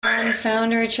and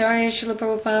founder Acharya Srila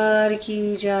Prabhupada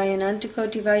ki jai,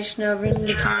 Anantakoti Vaishnava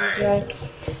Vrinda ki jai,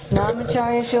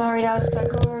 Namacharya Srila Haridas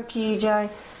Thakur ki jai,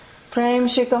 Prem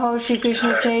Shri Kaho Shri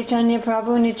Krishna Chaitanya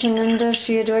Prabhu Nityananda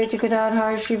Shri Advaita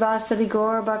Gadadhar Shri Vasadi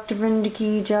Gaur Bhakta Vrinda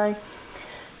ki jai,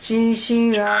 Shri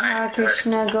Shri Radha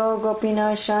Krishna Go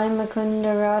Gopinath Shai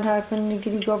Mukunda Radha Kunda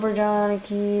Giri Govardhana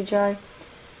ki jai,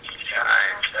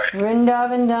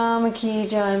 Vrindavan Dhama ki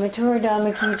jai, Mathura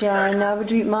Dhama ki jai,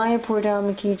 Navadvip Mayapur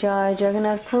Dhama ki jai,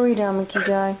 Jagannath Puri Dhama ki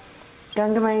jai,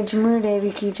 Gangamaya Jamuna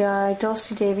Devi ki jai,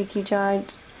 Tulsi Devi ki jai,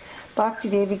 Bhakti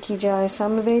Devi ki jai,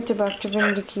 Samaveta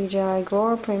Bhaktivinoda ki jai,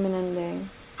 Gaur Premanande.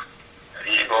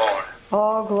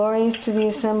 All glories to the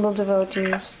assembled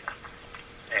devotees.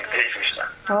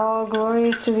 All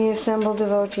glories to the assembled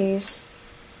devotees.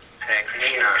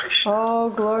 All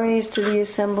glories to the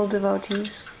assembled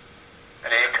devotees.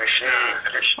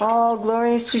 All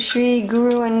glories to Sri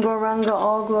Guru and Gauranga.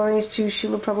 All glories to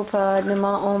Srila Prabhupada.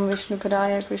 Nama Om Vishnu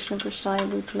Padaya Krishna Prasthaya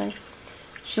Bhutale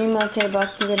Srimate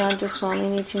Bhaktivedanta Swami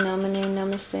Niti Namane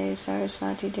Namaste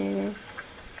Saraswati Devi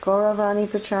Gauravani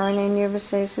Pacharane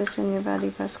Nirvasesis and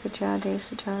Nirvadi Paskachade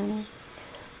Satarane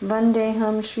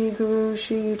Vandeham Sri Guru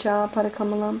Sri Yuta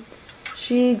Padakamalam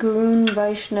Sri Gurun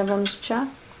Vaishnavamscha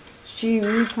Shri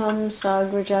Rupam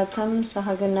Sagrajatam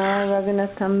Sahagana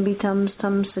Raghunatham Vitam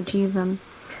Stam Sajivam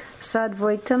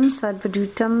Sadvaitam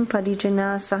Sadvadutam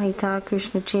Parijana Sahita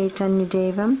Krishna Chaitanya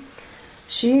Devam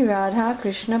Shri Radha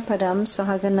Krishna Padam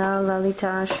Sahagana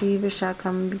Lalita Shri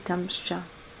Vishakam Vitamscha.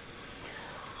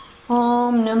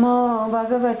 Om Namo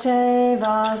Bhagavate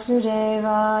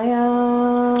Vasudevaya.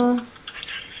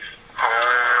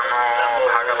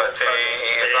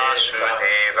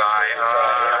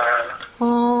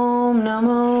 Om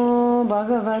Namo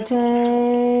Bhagavate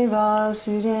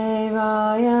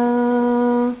Vasudevaya.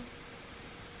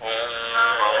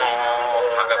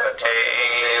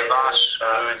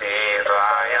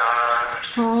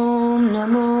 Om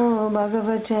Namo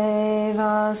Bhagavate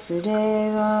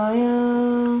Vasudevaya.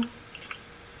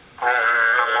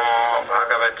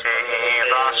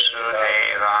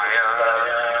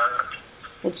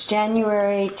 It's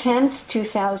January 10th,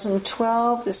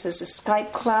 2012. This is a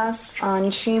Skype class on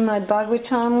Srimad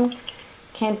Bhagavatam,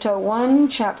 Canto 1,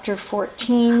 Chapter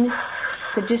 14,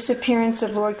 The Disappearance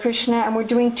of Lord Krishna. And we're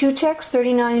doing two texts,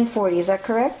 39 and 40. Is that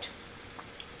correct?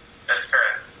 That's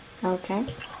correct. Okay.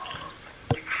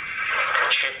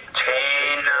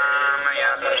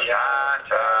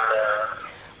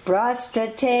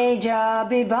 Brastateja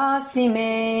bibasi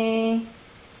me.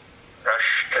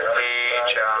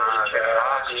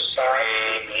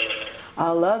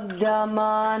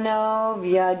 Alabdhamano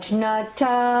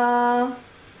vyajnata.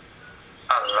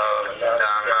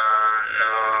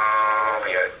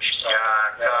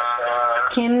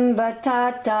 Kim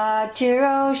batata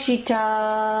chiroshita.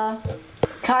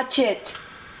 Catch it.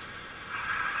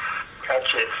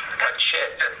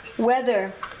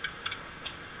 Weather.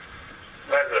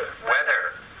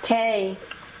 Te.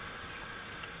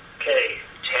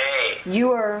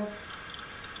 Your.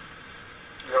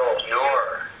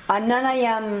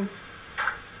 Ananayam.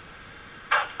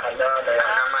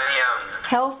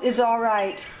 Health is all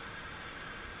right.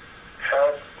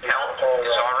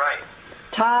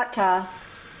 Tata.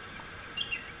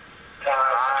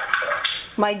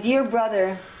 My dear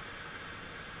brother.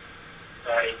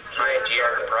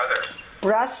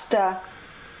 Brasta.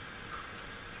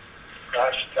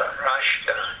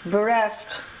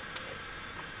 Bereft.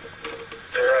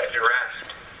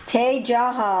 Te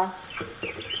Jaha.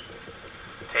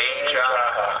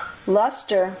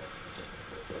 Luster.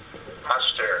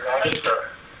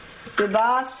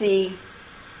 Bibasi.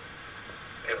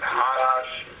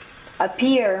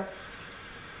 Appear.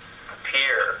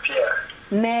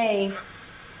 May.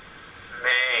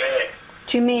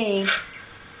 To me.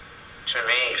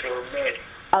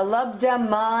 Alabdha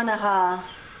manaha.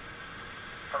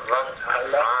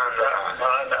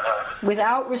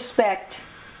 Without respect.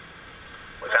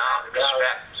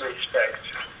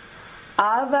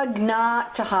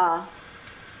 Avagnataha.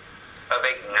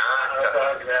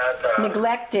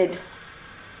 Neglected.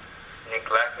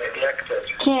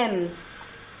 Kim.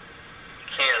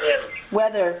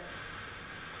 Weather.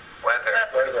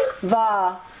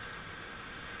 Va.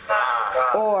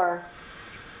 Or.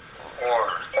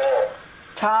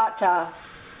 Tata.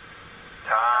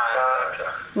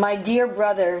 My dear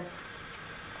brother.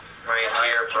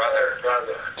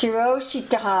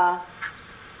 Chiroshitaha.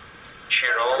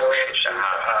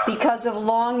 Because of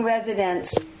long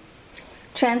residence.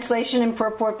 Translation and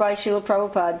purport by Srila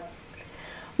Prabhupada.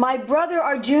 My brother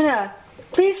Arjuna,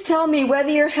 please tell me whether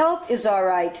your health is all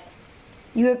right.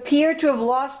 You appear to have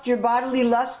lost your bodily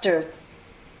luster.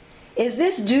 Is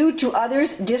this due to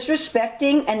others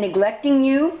disrespecting and neglecting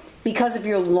you because of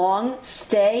your long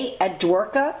stay at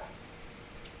Dwarka?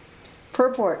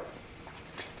 Purport.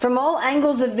 From all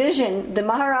angles of vision, the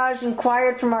Maharaj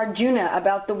inquired from Arjuna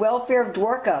about the welfare of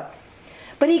Dwarka,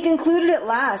 but he concluded at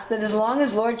last that as long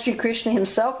as Lord Sri Krishna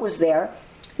himself was there,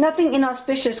 nothing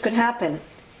inauspicious could happen.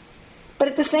 But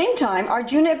at the same time,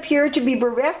 Arjuna appeared to be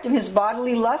bereft of his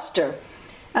bodily luster,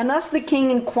 and thus the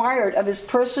king inquired of his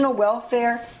personal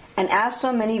welfare and asked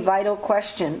so many vital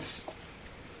questions.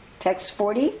 Text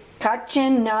 40.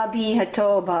 Kachin nabi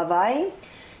hato bhavai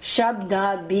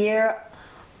shabda bir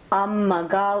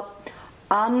angalahai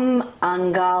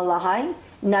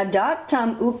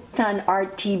nadatam uktan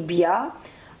artibya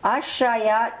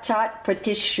ashaya tat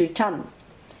pratishrutam.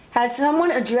 Has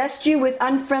someone addressed you with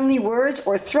unfriendly words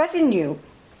or threatened you?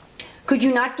 Could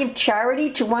you not give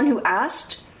charity to one who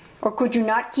asked? Or could you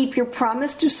not keep your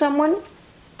promise to someone?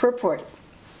 Purport.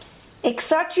 A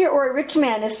kshatriya or a rich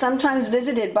man is sometimes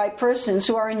visited by persons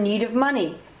who are in need of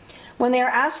money. When they are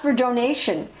asked for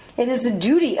donation, it is the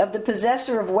duty of the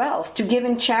possessor of wealth to give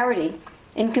in charity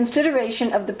in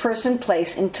consideration of the person,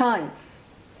 place, and time.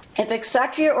 If a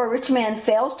kshatriya or rich man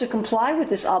fails to comply with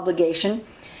this obligation,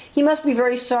 he must be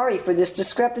very sorry for this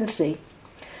discrepancy.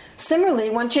 Similarly,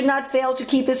 one should not fail to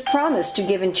keep his promise to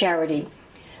give in charity.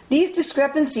 These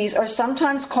discrepancies are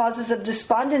sometimes causes of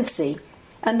despondency,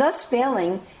 and thus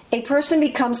failing, a person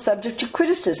becomes subject to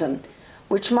criticism,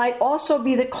 which might also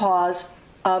be the cause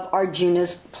of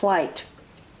Arjuna's plight.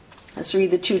 Let's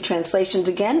read the two translations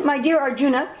again. My dear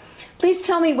Arjuna, please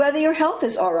tell me whether your health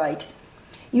is all right.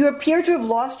 You appear to have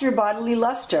lost your bodily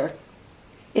luster.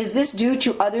 Is this due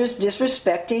to others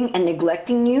disrespecting and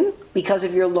neglecting you because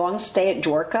of your long stay at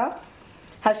Dwarka?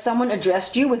 Has someone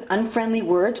addressed you with unfriendly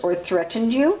words or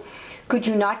threatened you? Could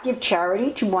you not give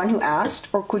charity to one who asked,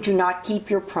 or could you not keep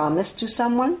your promise to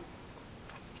someone?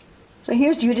 So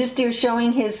here's Yudhisthira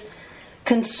showing his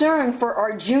concern for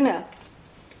Arjuna.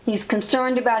 He's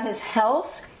concerned about his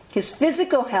health, his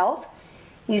physical health.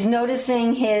 He's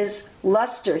noticing his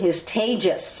luster, his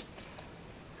tejas.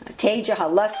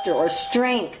 Tejaha, luster or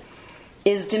strength,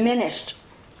 is diminished.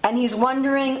 And he's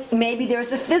wondering maybe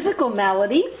there's a physical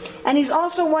malady, and he's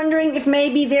also wondering if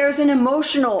maybe there's an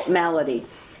emotional malady.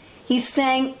 He's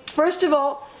saying, first of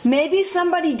all, maybe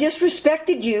somebody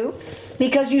disrespected you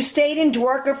because you stayed in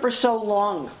Dwarka for so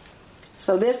long.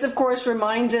 So this, of course,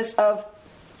 reminds us of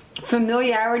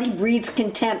familiarity breeds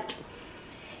contempt.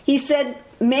 He said,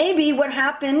 maybe what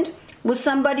happened was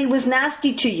somebody was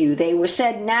nasty to you. They were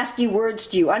said nasty words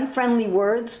to you, unfriendly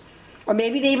words, or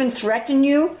maybe they even threatened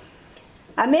you.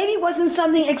 Maybe it wasn't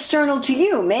something external to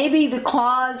you. Maybe the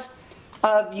cause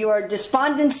of your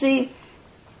despondency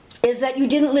is that you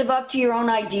didn't live up to your own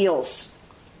ideals.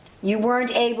 You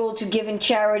weren't able to give in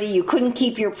charity. You couldn't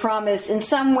keep your promise. In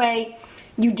some way,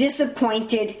 you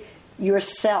disappointed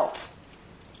yourself.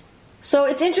 So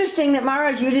it's interesting that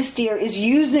Maharaj Yudhisthira is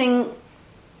using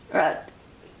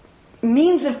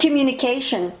means of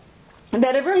communication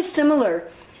that are very similar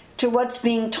to what's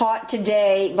being taught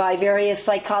today by various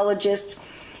psychologists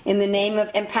in the name of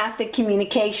empathic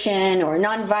communication or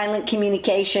nonviolent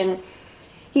communication.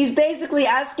 He's basically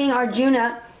asking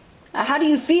Arjuna, how do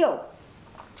you feel?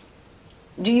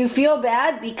 Do you feel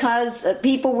bad because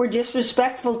people were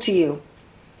disrespectful to you?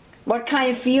 What kind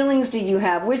of feelings did you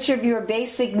have? Which of your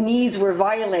basic needs were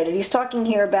violated? He's talking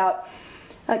here about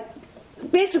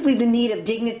basically the need of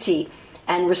dignity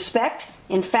and respect.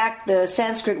 In fact, the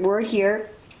Sanskrit word here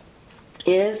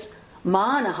is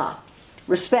manaha,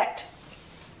 respect.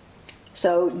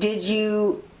 So did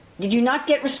you not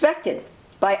get respected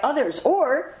by others,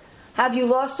 or have you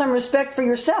lost some respect for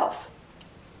yourself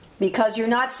because you're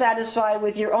not satisfied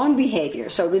with your own behavior?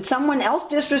 So did someone else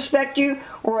disrespect you,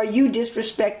 or are you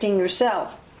disrespecting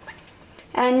yourself?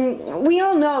 And we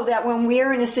all know that when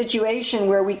we're in a situation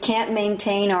where we can't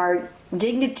maintain our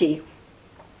dignity,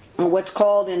 or what's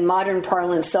called in modern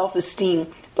parlance self-esteem,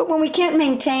 but when we can't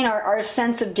maintain our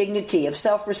sense of dignity, of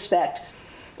self-respect,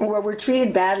 or where we're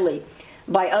treated badly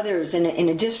by others, in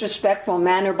a disrespectful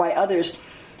manner by others,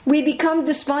 we become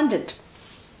despondent.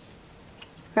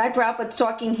 Right? Prabhupada's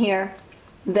talking here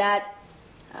that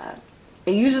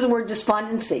he uses the word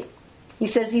despondency. He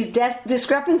says these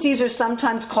discrepancies are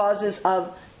sometimes causes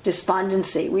of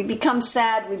despondency. We become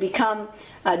sad, we become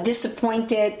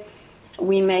disappointed.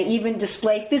 We may even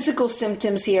display physical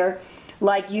symptoms here,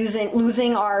 like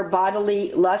losing our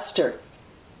bodily luster.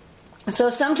 So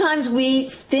sometimes we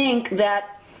think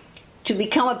that to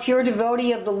become a pure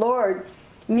devotee of the Lord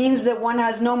means that one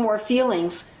has no more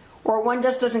feelings, or one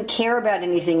just doesn't care about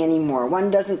anything anymore.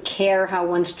 One doesn't care how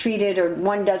one's treated, or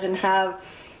one doesn't have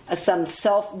some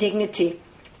self-dignity.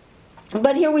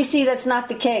 But here we see that's not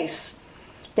the case.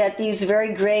 That these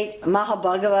very great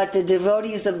Mahabhagavata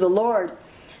devotees of the Lord,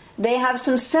 they have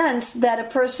some sense that a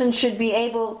person should be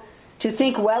able to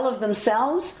think well of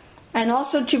themselves and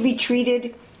also to be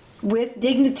treated with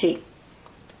dignity.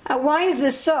 Why is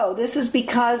this so? This is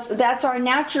because that's our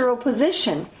natural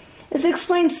position. It's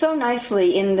explained so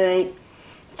nicely in the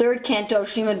 3rd canto of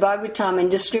Srimad Bhagavatam in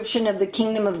description of the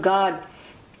kingdom of God,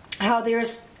 how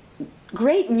there's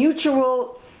great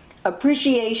mutual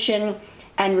appreciation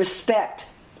and respect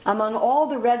among all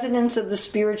the residents of the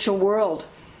spiritual world,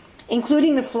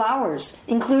 including the flowers,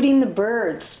 including the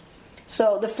birds.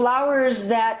 So the flowers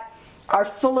that are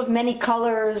full of many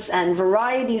colors and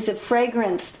varieties of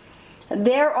fragrance,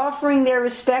 they're offering their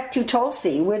respect to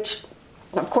Tulsi, which,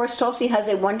 of course, Tulsi has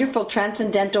a wonderful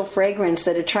transcendental fragrance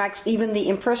that attracts even the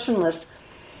impersonalist.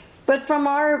 But from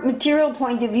our material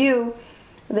point of view,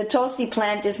 the Tulsi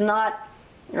plant is not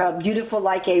beautiful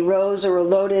like a rose or a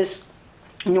lotus,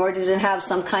 nor does it have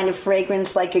some kind of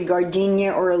fragrance like a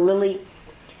gardenia or a lily.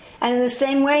 And in the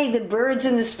same way, the birds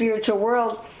in the spiritual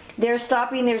world, they're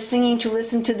stopping their singing to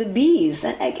listen to the bees.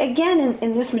 And again,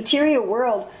 in this material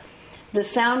world, the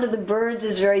sound of the birds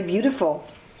is very beautiful.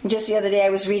 Just the other day I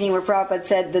was reading where Prabhupada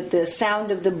said that the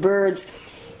sound of the birds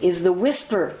is the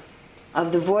whisper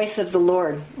of the voice of the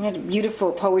Lord. He had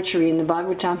beautiful poetry in the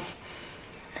Bhagavatam.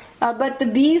 But the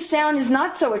bees' sound is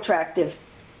not so attractive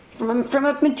from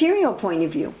a material point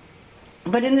of view.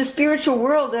 But in the spiritual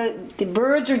world, the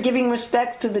birds are giving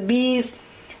respect to the bees,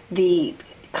 the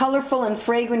colorful and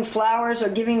fragrant flowers are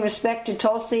giving respect to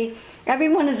Tulsi.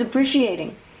 Everyone is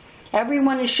appreciating.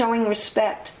 Everyone is showing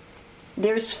respect.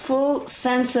 There's full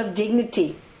sense of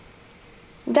dignity.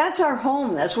 That's our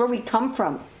home. That's where we come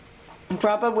from. And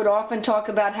Prabhupada would often talk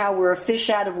about how we're a fish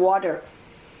out of water.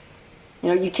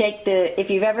 You know, if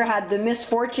you've ever had the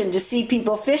misfortune to see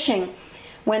people fishing,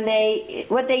 what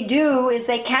they do is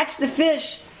they catch the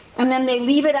fish and then they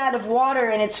leave it out of water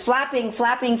and it's flapping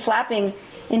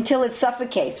until it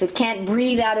suffocates. It can't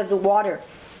breathe out of the water.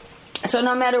 So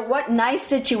no matter what nice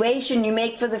situation you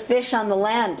make for the fish on the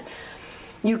land,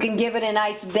 you can give it a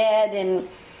nice bed and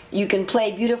you can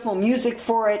play beautiful music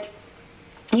for it.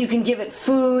 You can give it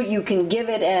food. You can give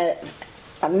it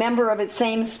a member of its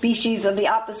same species of the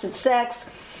opposite sex.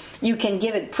 You can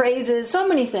give it praises, so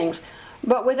many things.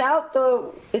 But without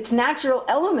its natural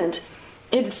element,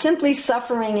 it's simply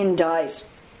suffering and dies.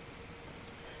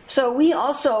 So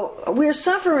we're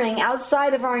suffering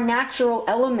outside of our natural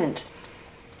element.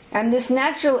 And this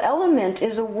natural element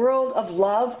is a world of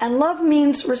love, and love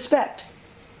means respect.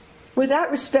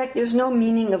 Without respect, there's no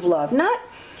meaning of love. Not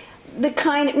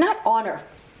honor.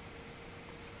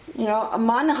 You know,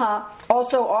 manaha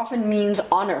also often means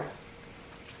honor.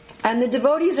 And the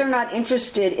devotees are not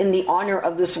interested in the honor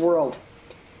of this world.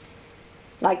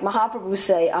 Like Mahaprabhu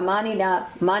say, amanina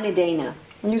manidena,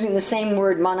 using the same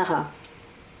word manaha.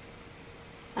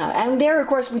 And there, of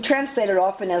course, we translate it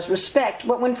often as respect.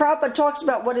 But when Prabhupada talks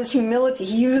about what is humility,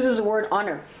 he uses the word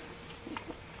honor.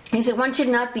 He said one should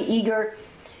not be eager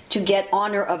to get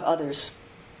honor of others.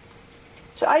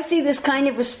 So I see this kind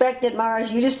of respect that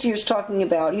Maharaj Yudhisthira is talking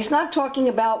about. He's not talking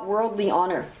about worldly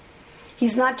honor.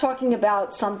 He's not talking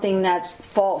about something that's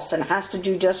false and has to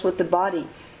do just with the body.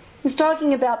 He's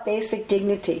talking about basic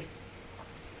dignity,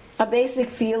 a basic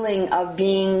feeling of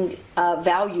being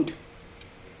valued.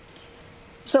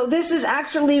 So this is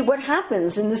actually what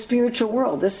happens in the spiritual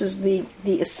world. This is the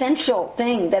essential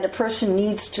thing that a person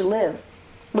needs to live.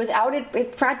 Without it,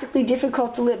 it's practically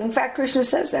difficult to live. In fact, Krishna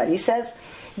says that. He says,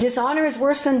 dishonor is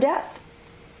worse than death.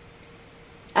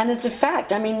 And it's a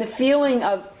fact. I mean, the feeling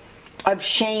of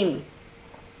shame,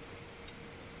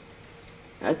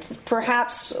 it's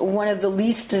perhaps one of the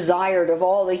least desired of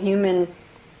all the human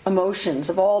emotions,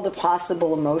 of all the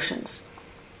possible emotions.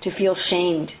 To feel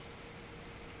shamed.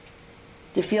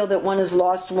 To feel that one has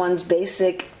lost one's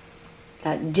basic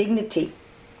dignity.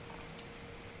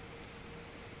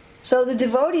 So the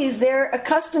devotees, they're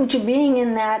accustomed to being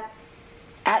in that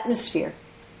atmosphere.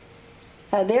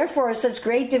 Therefore, such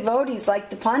great devotees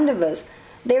like the Pandavas,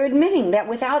 they're admitting that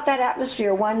without that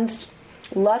atmosphere, one's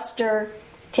luster,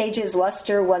 Teja's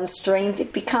luster, one's strength,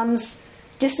 it becomes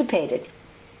dissipated.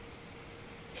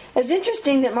 It's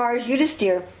interesting that Maharaj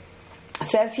Yudhisthira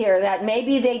says here that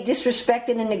maybe they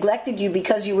disrespected and neglected you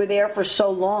because you were there for so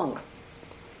long.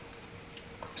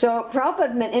 So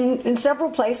Prabhupada, in several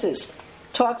places,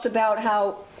 talks about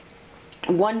how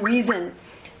one reason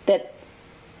that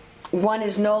one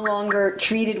is no longer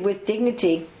treated with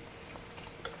dignity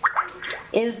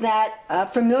is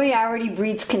that familiarity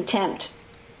breeds contempt.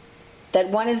 That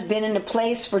one has been in a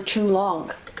place for too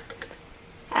long.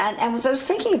 And so I was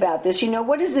thinking about this,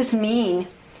 what does this mean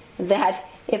that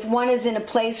if one is in a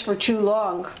place for too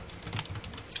long,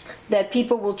 that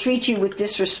people will treat you with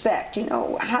disrespect?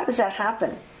 How does that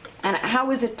happen? And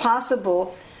how is it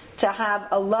possible to have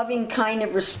a loving kind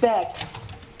of respect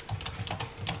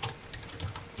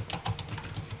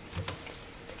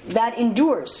that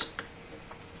endures?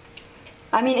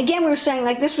 I mean, again, we were saying,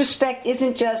 this respect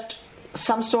isn't just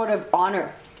some sort of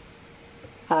honor.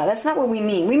 That's not what we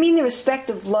mean. We mean the respect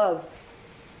of love.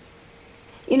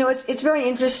 It's very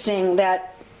interesting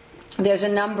that there's a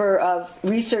number of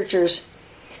researchers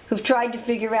who've tried to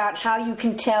figure out how you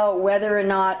can tell whether or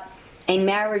not a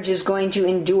marriage is going to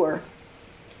endure.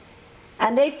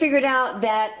 And they figured out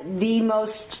that the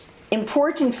most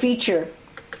important feature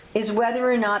is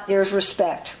whether or not there's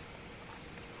respect.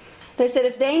 They said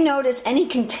if they notice any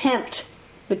contempt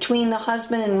between the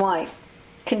husband and wife,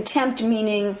 contempt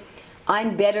meaning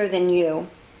I'm better than you,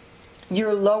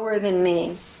 you're lower than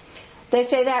me, they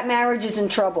say that marriage is in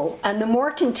trouble. And the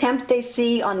more contempt they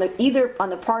see on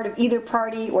the part of either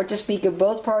party, or to speak of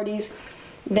both parties,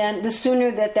 then the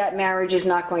sooner that marriage is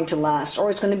not going to last, or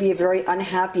it's going to be a very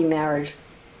unhappy marriage.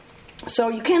 So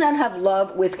you cannot have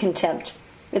love with contempt.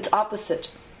 It's opposite.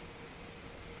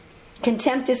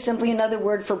 Contempt is simply another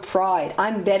word for pride.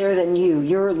 I'm better than you.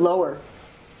 You're lower.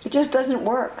 It just doesn't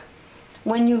work.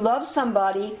 When you love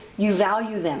somebody, you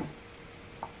value them.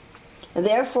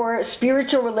 Therefore,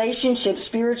 spiritual relationship,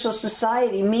 spiritual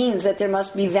society means that there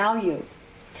must be value.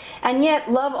 And yet,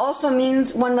 love also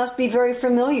means one must be very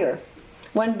familiar.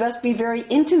 One must be very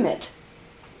intimate.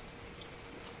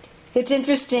 It's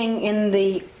interesting in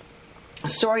the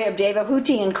story of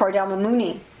Devahuti and Kardama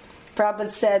Muni.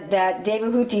 Prabhupada said that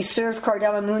Devahuti served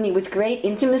Kardama Muni with great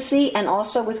intimacy and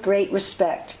also with great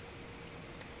respect.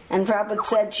 And Prabhupada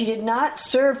said she did not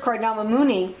serve Kardama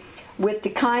Muni with the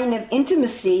kind of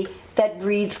intimacy that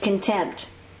breeds contempt.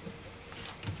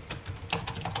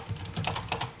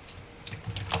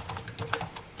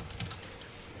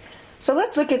 So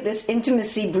let's look at this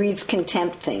intimacy breeds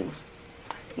contempt things.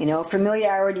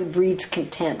 Familiarity breeds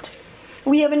contempt.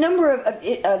 We have a number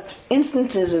of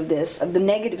instances of this, of the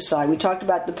negative side. We talked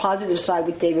about the positive side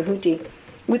with Devahuti.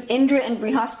 With Indra and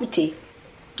Brihaspati.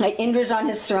 Indra's on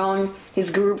his throne,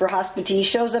 his guru Brihaspati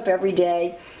shows up every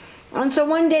day. And so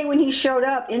one day when he showed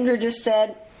up, Indra just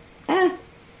said, I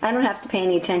don't have to pay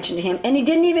any attention to him. And he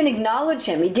didn't even acknowledge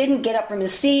him. He didn't get up from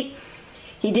his seat.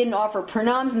 He didn't offer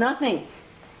pranams, nothing.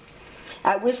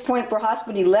 At which point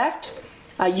Brihaspati left,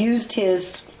 used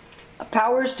his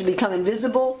powers to become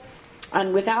invisible,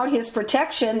 and without his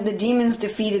protection, the demons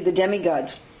defeated the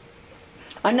demigods.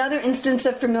 Another instance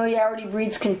of familiarity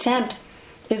breeds contempt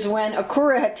is when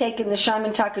Akrura had taken the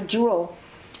Shamantaka jewel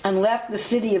and left the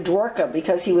city of Dwarka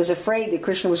because he was afraid that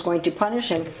Krishna was going to punish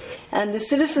him. And the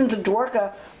citizens of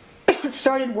Dwarka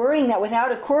started worrying that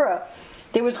without Akrura,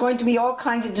 there was going to be all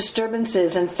kinds of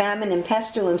disturbances and famine and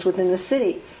pestilence within the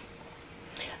city.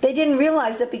 They didn't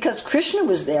realize that because Krishna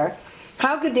was there,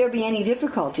 how could there be any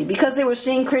difficulty? Because they were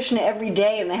seeing Krishna every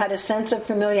day and they had a sense of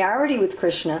familiarity with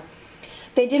Krishna,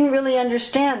 they didn't really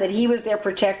understand that he was their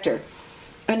protector.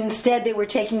 And instead they were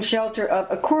taking shelter of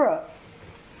Akrura.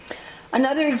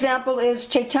 Another example is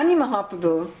Chaitanya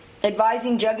Mahaprabhu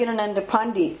advising Jagadananda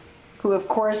Pandit, who of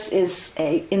course is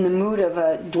in the mood of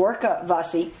a Dwarka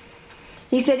Vasi.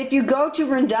 He said, if you go to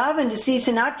Vrindavan to see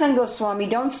Sanatana Goswami,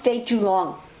 don't stay too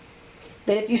long.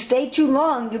 That if you stay too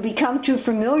long, you'll become too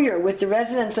familiar with the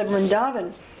residents of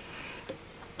Vrindavan,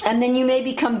 and then you may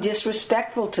become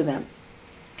disrespectful to them.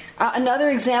 Another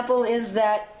example is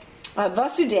that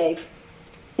Vasudeva,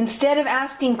 instead of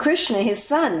asking Krishna, his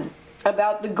son,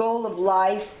 about the goal of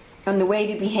life and the way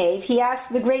to behave, he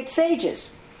asked the great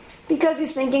sages, because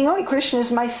he's thinking, Krishna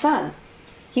is my son.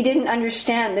 He didn't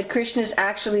understand that Krishna is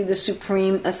actually the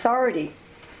supreme authority.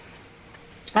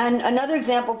 And another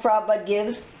example Prabhupada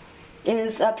gives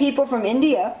is people from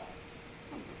India,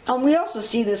 and we also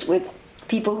see this with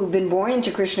people who've been born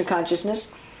into Krishna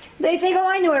consciousness. They think,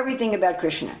 I know everything about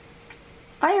Krishna.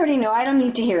 I already know, I don't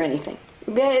need to hear anything.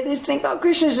 They just think,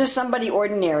 Krishna's just somebody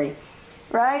ordinary,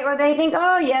 right? Or they think,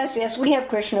 yes, we have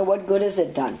Krishna, what good has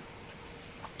it done?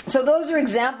 So those are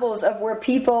examples of where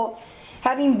people,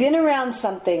 having been around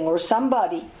something or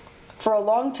somebody for a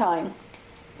long time,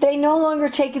 they no longer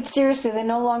take it seriously, they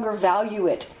no longer value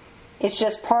it. It's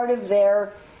just part of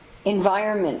their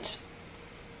environment.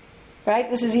 Right?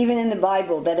 This is even in the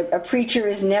Bible, that a preacher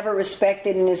is never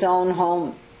respected in his own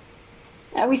home.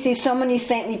 And we see so many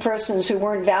saintly persons who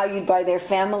weren't valued by their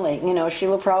family.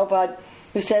 Srila Prabhupada,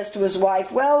 who says to his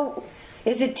wife, well,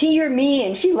 is it tea or me?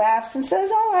 And she laughs and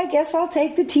says, I guess I'll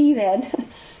take the tea then.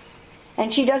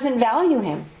 And she doesn't value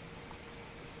him.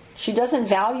 She doesn't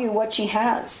value what she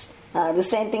has. The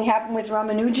same thing happened with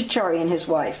Ramanujacharya and his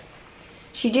wife.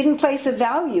 She didn't place a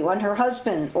value on her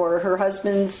husband or her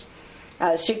husband's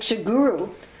Shiksha Guru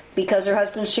because her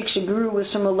husband's Shiksha Guru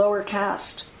was from a lower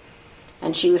caste.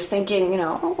 And she was thinking,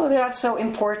 oh, well, they're not so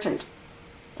important.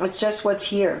 It's just what's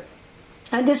here.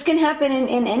 And this can happen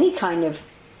in any kind of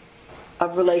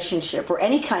relationship or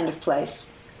any kind of place.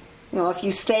 If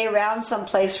you stay around some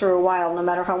place for a while, no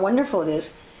matter how wonderful it is,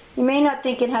 you may not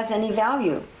think it has any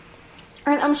value.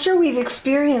 And I'm sure we've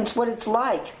experienced what it's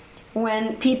like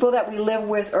when people that we live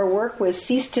with or work with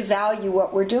cease to value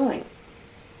what we're doing.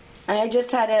 And I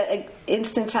just had an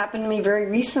instance happen to me very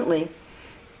recently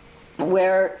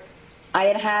where I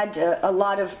had a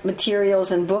lot of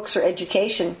materials and books or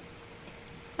education.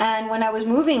 And when I was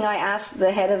moving, I asked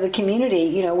the head of the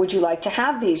community, would you like to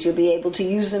have these? You'll be able to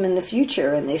use them in the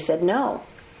future. And they said no.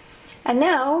 And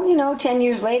now, 10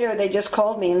 years later, they just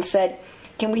called me and said,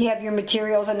 can we have your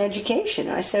materials on education?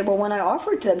 And I said, well, when I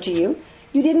offered them to you,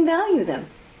 you didn't value them.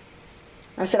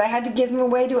 I said, I had to give them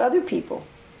away to other people.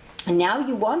 And now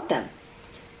you want them.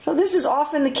 So this is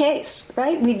often the case,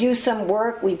 right? We do some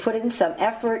work, we put in some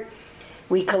effort,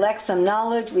 we collect some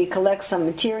knowledge, we collect some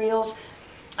materials,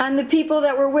 and the people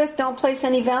that we're with don't place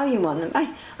any value on them.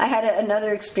 I had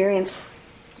another experience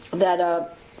that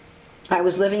I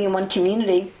was living in one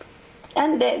community,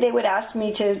 and they would ask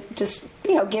me to just,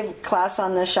 give class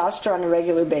on the Shastra on a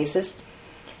regular basis.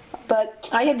 But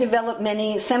I had developed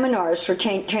many seminars for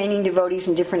training devotees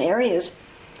in different areas,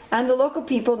 and the local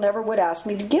people never would ask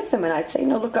me to give them. And I'd say,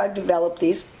 no, look, I've developed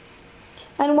these.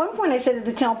 And at one point I said to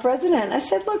the temple president, I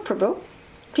said, look, Prabhu,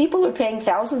 people are paying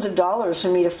thousands of dollars for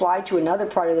me to fly to another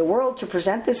part of the world to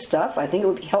present this stuff. I think it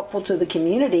would be helpful to the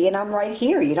community, and I'm right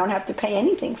here. You don't have to pay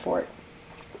anything for it.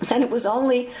 And it was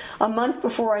only a month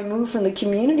before I moved from the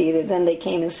community that then they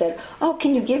came and said, oh,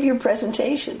 can you give your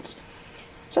presentations?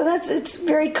 So it's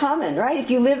very common, right?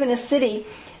 If you live in a city,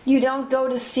 you don't go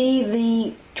to see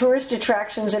the tourist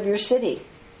attractions of your city.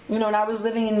 When I was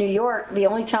living in New York, the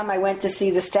only time I went to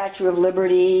see the Statue of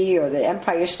Liberty or the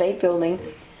Empire State Building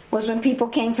was when people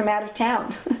came from out of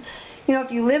town.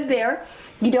 If you live there,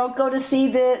 you don't go to see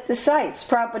the sights.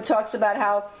 Prabhupada talks about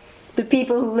how the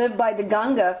people who live by the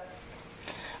Ganga,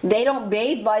 they don't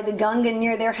bathe by the Ganga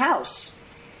near their house,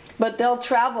 but they'll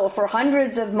travel for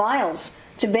hundreds of miles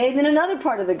to bathe in another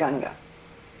part of the Ganga.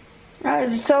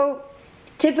 It's so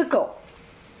typical.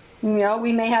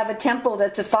 We may have a temple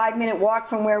that's a 5-minute walk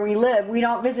from where we live. We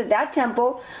don't visit that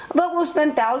temple, but we'll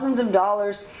spend thousands of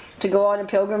dollars to go on a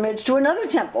pilgrimage to another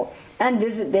temple and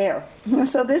visit there.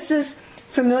 So this is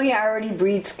familiarity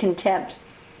breeds contempt.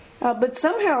 But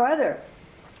somehow or other,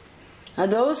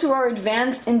 those who are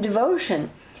advanced in devotion,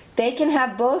 they can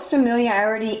have both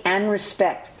familiarity and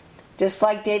respect. Just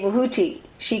like Devahuti,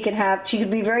 she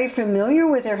could be very familiar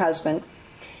with her husband,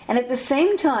 and at the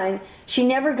same time, she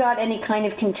never got any kind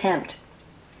of contempt.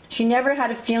 She never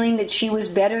had a feeling that she was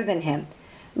better than him,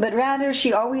 but rather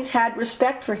she always had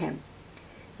respect for him.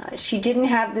 She didn't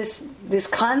have this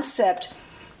concept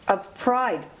of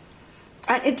pride.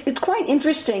 And it's quite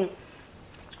interesting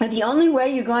that the only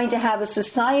way you're going to have a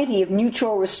society of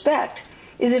mutual respect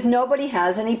is if nobody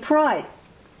has any pride.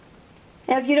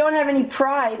 Now, if you don't have any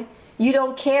pride, you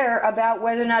don't care about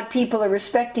whether or not people are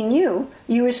respecting you.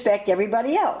 You respect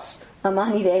everybody else.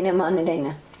 Amanidena,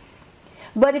 manidena.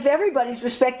 But if everybody's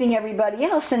respecting everybody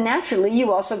else, then naturally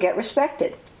you also get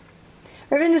respected.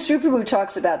 Ravinda Prabhu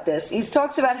talks about this. He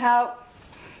talks about how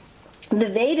the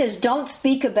Vedas don't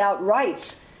speak about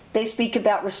rights. They speak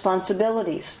about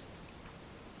responsibilities.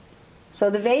 So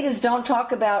the Vedas don't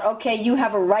talk about, okay, you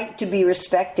have a right to be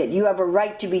respected. You have a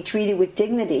right to be treated with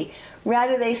dignity.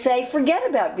 Rather, they say, forget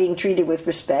about being treated with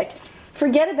respect.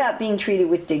 Forget about being treated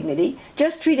with dignity.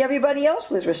 Just treat everybody else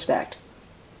with respect.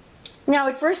 Now,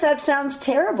 at first that sounds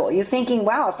terrible. You're thinking,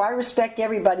 wow, if I respect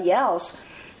everybody else,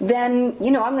 then,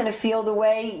 I'm going to feel the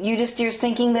way Yudhishthira's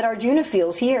thinking that Arjuna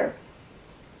feels here.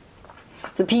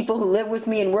 The people who live with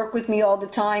me and work with me all the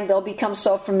time, they'll become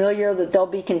so familiar that they'll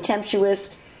be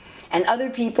contemptuous. And other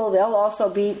people, they'll also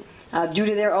be, due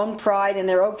to their own pride and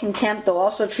their own contempt, they'll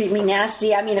also treat me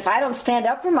nasty. I mean, if I don't stand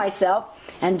up for myself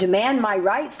and demand my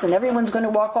rights, then everyone's going to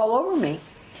walk all over me.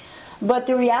 But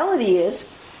the reality is,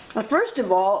 first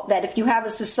of all, that if you have a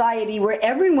society where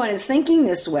everyone is thinking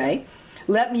this way,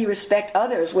 let me respect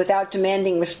others without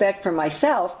demanding respect for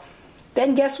myself,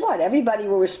 then guess what? Everybody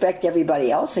will respect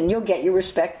everybody else, and you'll get your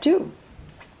respect too.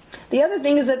 The other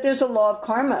thing is that there's a law of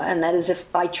karma, and that is if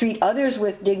I treat others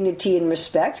with dignity and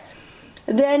respect,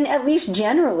 then at least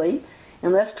generally,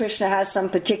 unless Krishna has some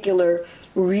particular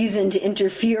reason to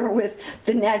interfere with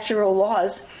the natural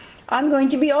laws, I'm going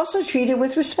to be also treated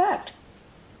with respect.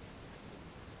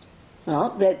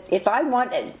 Well, that if I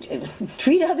want,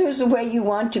 treat others the way you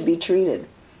want to be treated.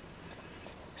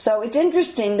 So it's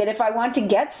interesting that if I want to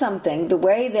get something, the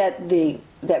way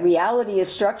that reality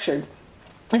is structured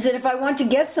is that if I want to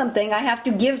get something, I have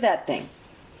to give that thing.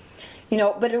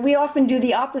 But we often do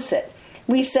the opposite.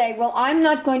 We say, well, I'm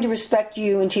not going to respect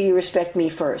you until you respect me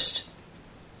first.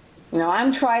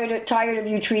 I'm tired of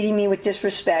you treating me with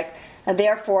disrespect, and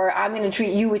therefore I'm going to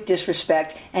treat you with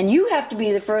disrespect, and you have to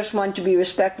be the first one to be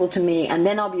respectful to me, and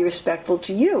then I'll be respectful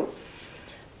to you.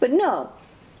 But no,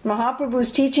 Mahaprabhu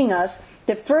is teaching us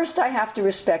that first I have to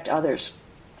respect others.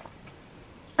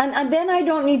 And then I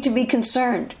don't need to be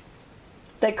concerned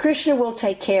that Krishna will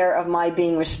take care of my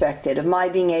being respected, of my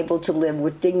being able to live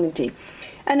with dignity.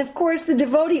 And of course, the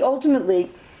devotee ultimately,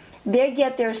 they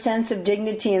get their sense of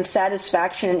dignity and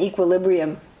satisfaction and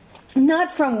equilibrium,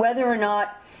 not from whether or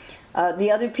not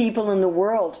the other people in the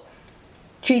world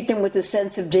treat them with a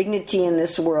sense of dignity in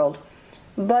this world,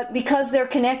 but because they're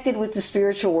connected with the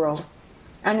spiritual world.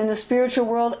 And in the spiritual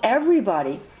world,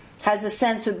 everybody has a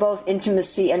sense of both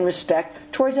intimacy and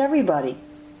respect towards everybody.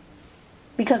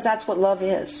 Because that's what love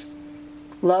is.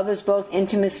 Love is both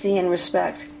intimacy and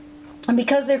respect. And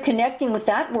because they're connecting with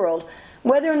that world,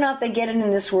 whether or not they get it in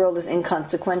this world is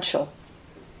inconsequential.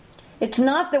 It's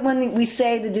not that when we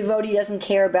say the devotee doesn't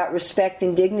care about respect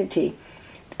and dignity,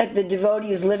 that the devotee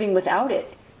is living without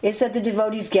it. It's that the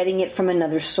devotee is getting it from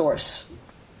another source.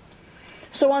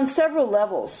 So on several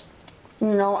levels,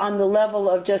 on the level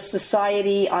of just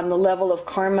society, on the level of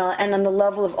karma, and on the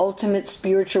level of ultimate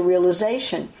spiritual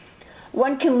realization,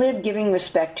 one can live giving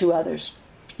respect to others,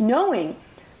 knowing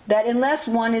that unless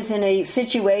one is in a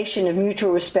situation of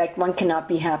mutual respect, one cannot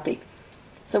be happy.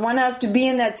 So one has to be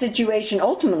in that situation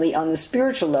ultimately on the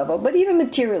spiritual level, but even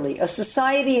materially. A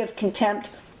society of contempt,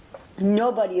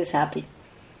 nobody is happy.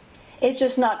 It's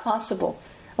just not possible,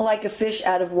 like a fish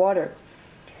out of water.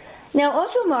 Now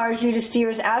also Maharaj Yudhisthira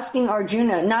is asking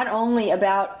Arjuna not only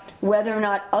about whether or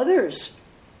not others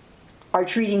are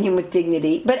treating him with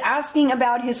dignity, but asking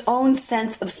about his own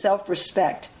sense of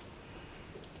self-respect.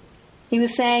 He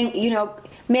was saying,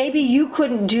 maybe you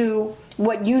couldn't do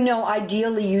what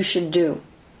ideally you should do.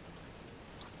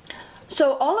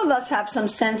 So all of us have some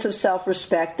sense of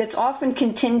self-respect that's often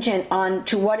contingent on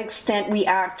to what extent we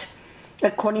act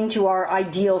according to our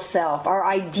ideal self, our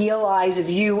idealized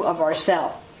view of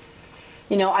ourself.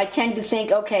 I tend to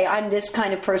think, okay, I'm this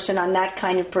kind of person, I'm that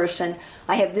kind of person,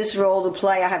 I have this role to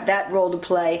play, I have that role to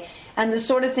play, and the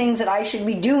sort of things that I should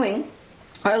be doing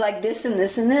are like this and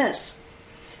this and this.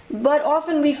 But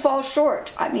often we fall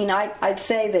short. I'd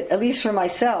say that, at least for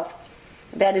myself,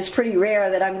 that it's pretty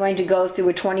rare that I'm going to go through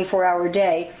a 24-hour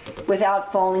day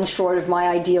without falling short of my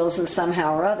ideals in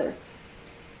somehow or other.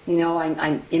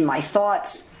 I'm in my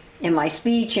thoughts, in my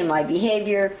speech, in my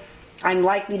behavior, I'm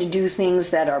likely to do things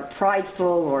that are prideful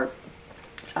or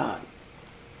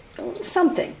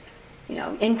something,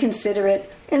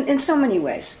 inconsiderate in so many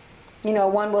ways.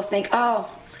 One will think, oh,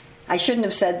 I shouldn't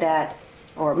have said that,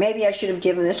 or maybe I should have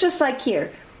given this, just like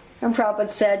here. And Prabhupada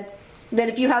said that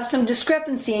if you have some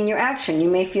discrepancy in your action, you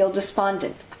may feel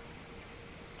despondent.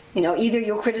 Either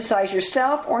you'll criticize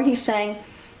yourself, or he's saying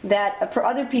that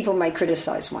other people might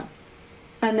criticize one.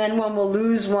 And then one will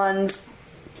lose one's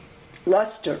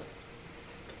luster.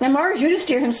 Now Maharaj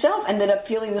Yudhisthira himself ended up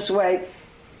feeling this way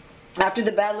after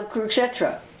the Battle of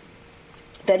Kurukshetra.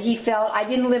 That he felt, I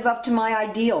didn't live up to my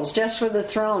ideals just for the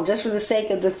throne, just for the sake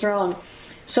of the throne.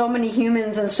 So many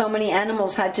humans and so many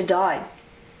animals had to die.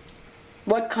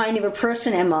 What kind of a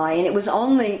person am I? And it was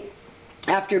only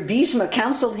after Bhishma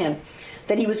counseled him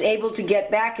that he was able to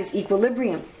get back his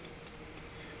equilibrium.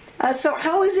 So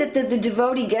how is it that the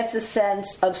devotee gets a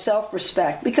sense of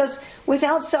self-respect? Because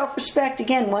without self-respect,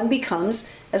 again, one becomes,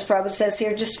 as Prabhupada says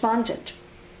here, despondent.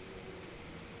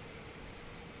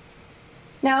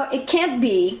 Now, it can't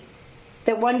be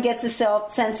that one gets a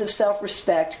sense of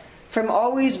self-respect from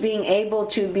always being able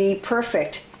to be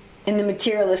perfect in the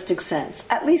materialistic sense,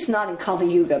 at least not in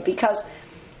Kali Yuga, because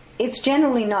it's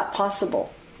generally not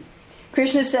possible.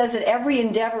 Krishna says that every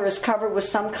endeavor is covered with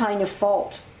some kind of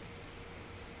fault.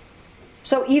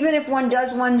 So even if one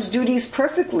does one's duties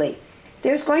perfectly,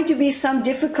 there's going to be some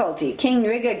difficulty. King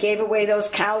Nriga gave away those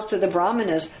cows to the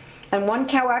Brahmanas, and one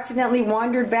cow accidentally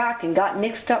wandered back and got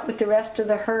mixed up with the rest of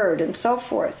the herd, and so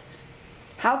forth.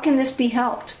 How can this be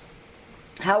helped?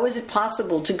 How is it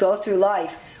possible to go through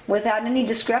life without any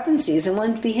discrepancies in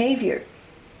one's behavior?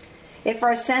 If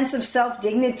our sense of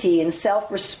self-dignity and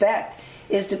self-respect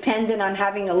is dependent on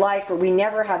having a life where we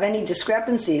never have any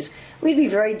discrepancies, we'd be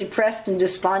very depressed and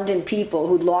despondent people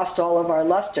who'd lost all of our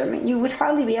luster. I mean, you would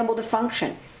hardly be able to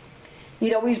function.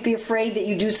 You'd always be afraid that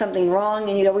you do something wrong,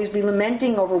 and you'd always be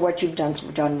lamenting over what you've done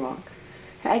wrong.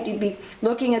 Right? You'd be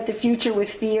looking at the future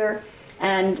with fear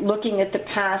and looking at the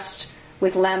past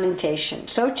with lamentation.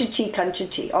 Sochiti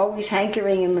kanchiti, always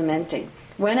hankering and lamenting.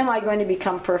 When am I going to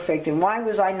become perfect, and why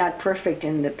was I not perfect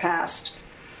in the past?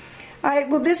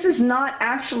 Well, this is not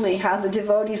actually how the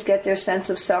devotees get their sense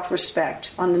of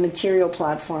self-respect on the material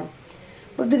platform.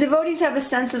 But the devotees have a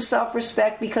sense of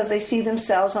self-respect because they see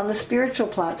themselves on the spiritual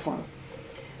platform.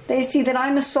 They see that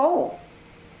I'm a soul.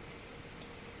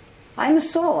 I'm a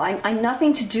soul. I'm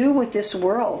nothing to do with this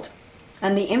world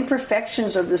and the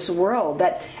imperfections of this world,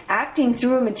 that acting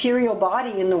through a material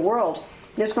body in the world,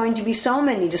 there's going to be so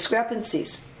many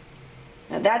discrepancies.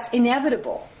 Now, that's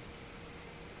inevitable.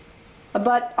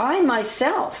 But I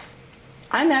myself,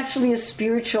 I'm actually a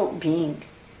spiritual being.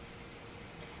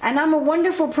 And I'm a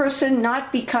wonderful person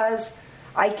not because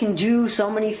I can do so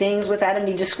many things without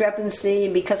any discrepancy,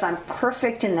 because I'm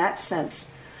perfect in that sense.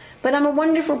 But I'm a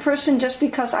wonderful person just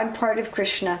because I'm part of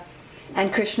Krishna,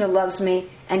 and Krishna loves me,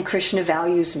 and Krishna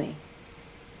values me.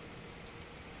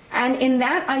 And in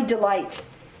that I delight.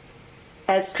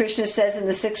 As Krishna says in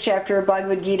the 6th chapter of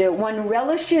Bhagavad Gita, one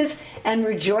relishes and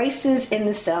rejoices in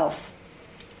the self.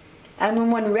 And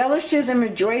when one relishes and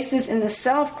rejoices in the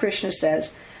self, Krishna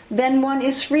says, then one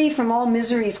is free from all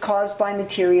miseries caused by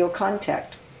material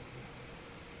contact.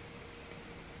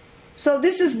 So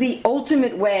this is the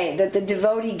ultimate way that the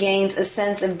devotee gains a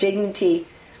sense of dignity,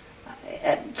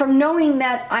 from knowing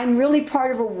that I'm really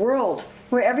part of a world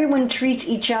where everyone treats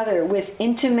each other with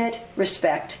intimate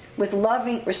respect, with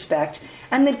loving respect,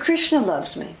 and that Krishna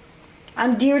loves me.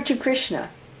 I'm dear to Krishna.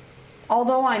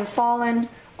 Although I'm fallen,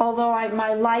 although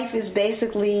my life is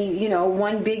basically,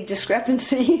 one big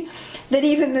discrepancy, that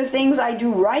even the things I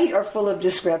do right are full of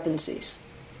discrepancies.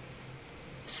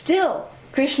 Still,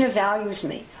 Krishna values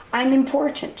me. I'm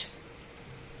important.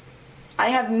 I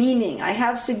have meaning. I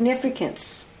have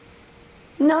significance.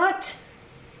 Not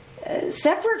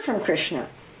separate from Krishna.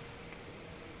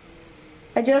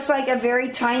 Just like a very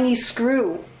tiny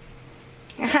screw.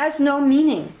 It has no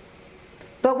meaning.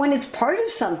 But when it's part of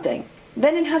something,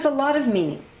 then it has a lot of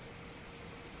meaning.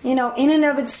 In and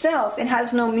of itself, it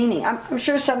has no meaning. I'm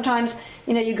sure sometimes,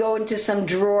 you go into some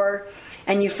drawer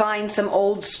and you find some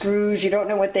old screws, you don't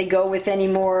know what they go with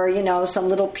anymore, some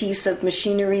little piece of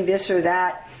machinery, this or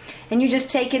that, and you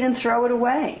just take it and throw it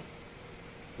away.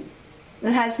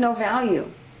 It has no value.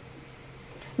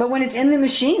 But when it's in the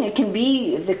machine, it can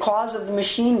be the cause of the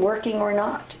machine working or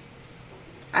not.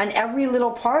 And every little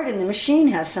part in the machine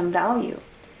has some value.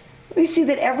 We see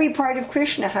that every part of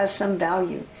Krishna has some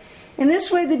value. In this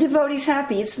way, the devotee is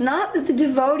happy. It's not that the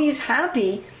devotee is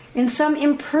happy in some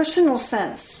impersonal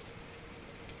sense.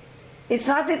 It's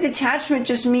not that detachment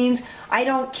just means I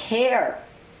don't care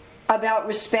about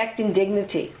respect and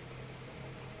dignity.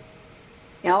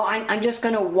 I'm just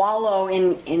going to wallow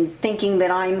in thinking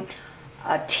that I'm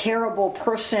a terrible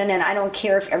person and I don't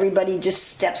care if everybody just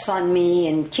steps on me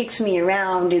and kicks me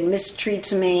around and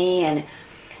mistreats me. And,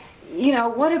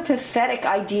 what a pathetic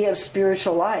idea of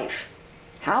spiritual life.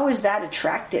 How is that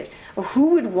attractive?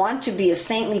 Who would want to be a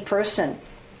saintly person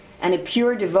and a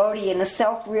pure devotee and a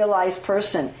self-realized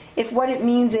person if what it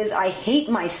means is I hate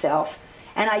myself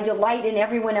and I delight in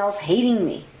everyone else hating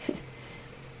me?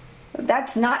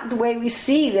 That's not the way we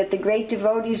see that the great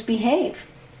devotees behave.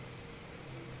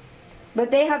 But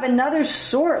they have another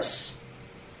source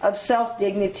of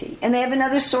self-dignity, and they have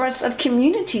another source of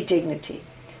community dignity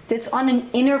that's on an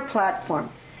inner platform.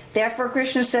 Therefore,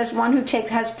 Krishna says, one who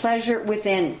has pleasure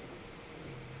within.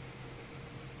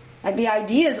 And the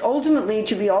idea is ultimately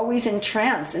to be always in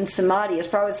trance, in samadhi, as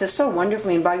Prabhupada says so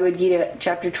wonderfully in Bhagavad Gita,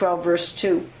 chapter 12, verse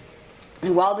 2.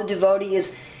 And while the devotee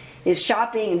is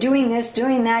shopping and doing this,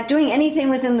 doing that, doing anything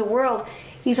within the world,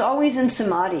 he's always in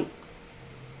samadhi.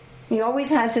 He always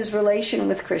has his relation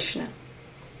with Krishna.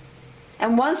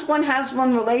 And once one has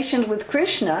one relation with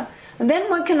Krishna, then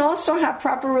one can also have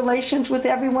proper relations with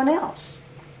everyone else.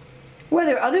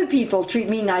 Whether other people treat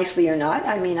me nicely or not,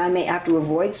 I may have to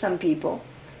avoid some people.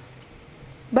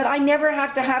 But I never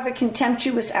have to have a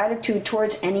contemptuous attitude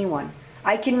towards anyone.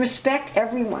 I can respect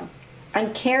everyone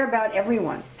and care about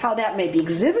everyone. How that may be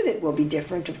exhibited will be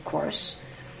different, of course.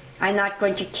 I'm not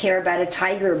going to care about a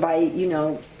tiger by,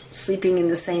 sleeping in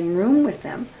the same room with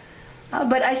them.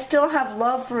 But I still have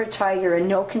love for a tiger and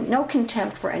no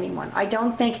contempt for anyone. I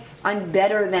don't think I'm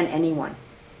better than anyone.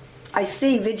 I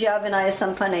see Vidya Vinaya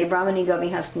Sampane Brahmani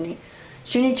Gavihastani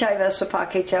Shunichaiva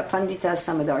swapakecha pandita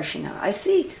samadarshina. I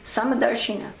see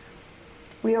samadarshina.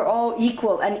 We are all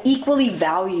equal and equally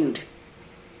valued.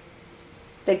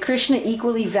 That Krishna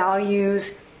equally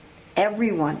values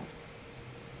everyone.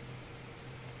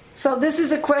 So this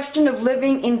is a question of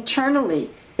living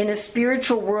internally in a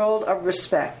spiritual world of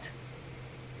respect.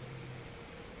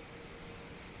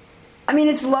 I mean,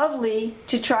 it's lovely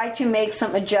to try to make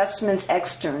some adjustments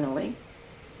externally.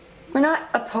 We're not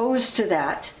opposed to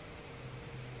that.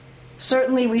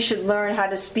 Certainly we should learn how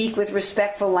to speak with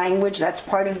respectful language. That's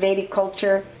part of Vedic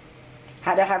culture.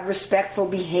 How to have respectful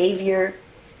behavior.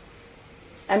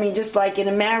 I mean, just like in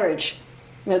a marriage.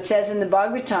 It says in the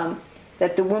Bhagavatam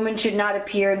that the woman should not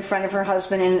appear in front of her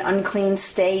husband in an unclean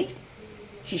state.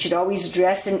 She should always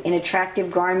dress in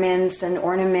attractive garments and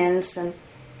ornaments. And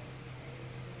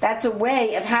that's a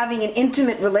way of having an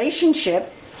intimate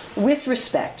relationship with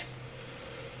respect.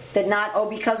 That not,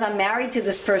 because I'm married to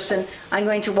this person, I'm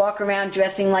going to walk around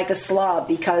dressing like a slob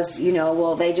because,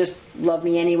 they just love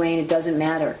me anyway and it doesn't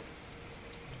matter.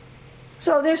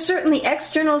 So there's certainly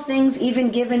external things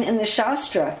even given in the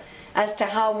Shastra as to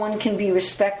how one can be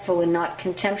respectful and not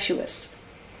contemptuous.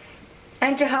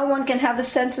 And to how one can have a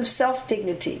sense of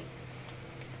self-dignity.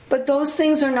 But those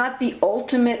things are not the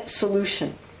ultimate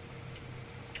solution.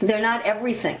 They're not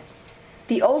everything.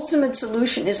 The ultimate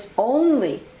solution is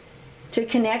only to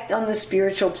connect on the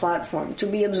spiritual platform, to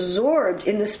be absorbed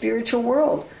in the spiritual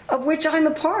world, of which I'm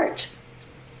a part.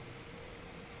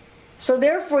 So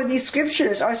therefore, these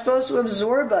scriptures are supposed to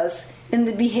absorb us in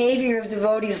the behavior of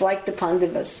devotees like the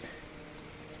Pandavas.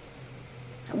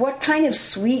 What kind of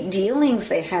sweet dealings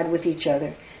they had with each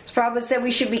other. As Prabhupada said,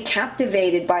 we should be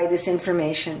captivated by this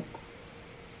information.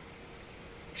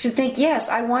 We should think, yes,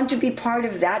 I want to be part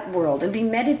of that world and be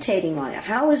meditating on it.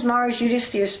 How is Maharaj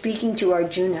Yudhisthira speaking to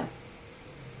Arjuna?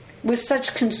 With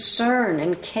such concern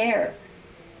and care.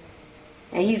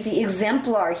 And he's the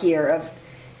exemplar here of,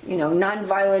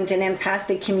 nonviolent and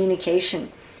empathic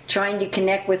communication, trying to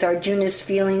connect with Arjuna's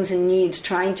feelings and needs,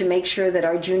 trying to make sure that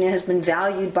Arjuna has been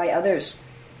valued by others,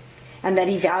 and that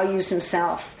he values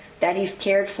himself, that he's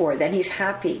cared for, that he's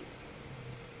happy.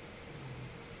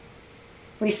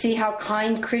 We see how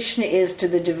kind Krishna is to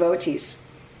the devotees.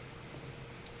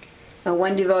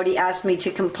 One devotee asked me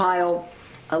to compile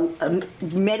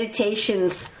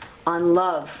meditations on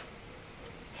love,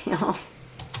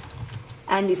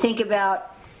 and you think about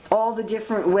all the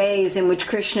different ways in which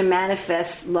Krishna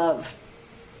manifests love.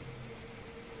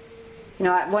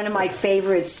 One of my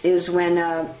favorites is when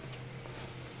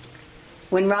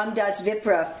Ramdas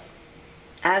Vipra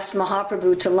asked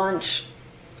Mahaprabhu to lunch.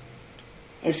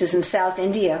 This is in South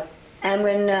India. And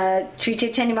when Sri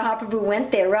Chaitanya Mahaprabhu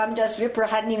went there, Ramdas Vipra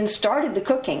hadn't even started the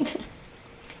cooking.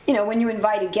 When you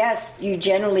invite a guest, you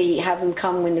generally have them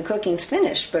come when the cooking's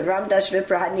finished. But Ramdas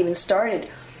Vipra hadn't even started.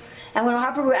 And when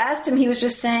Mahaprabhu asked him, he was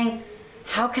just saying,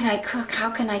 how can I cook? How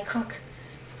can I cook?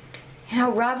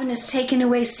 Ravana's taken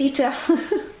away Sita.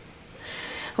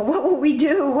 What will we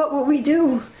do? What will we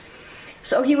do?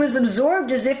 So he was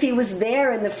absorbed as if he was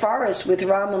there in the forest with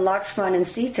Ram and Lakshman and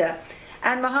Sita.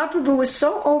 And Mahaprabhu was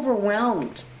so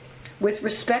overwhelmed with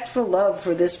respectful love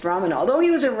for this Brahmana. Although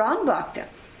he was a Ram Bhakta.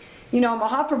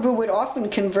 Mahaprabhu would often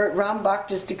convert Ram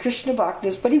Bhaktas to Krishna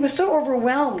Bhaktas, but he was so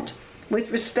overwhelmed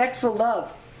with respectful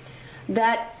love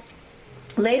that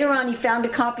later on he found a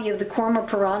copy of the Kurma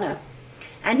Purana,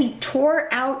 and he tore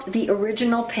out the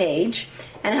original page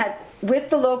and had, with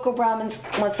the local Brahmins'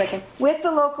 permission,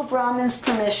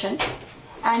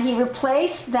 and he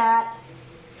replaced that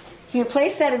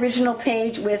original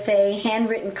page with a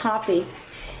handwritten copy.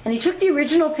 And he took the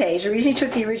original page. The reason he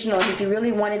took the original is he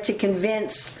really wanted to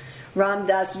convince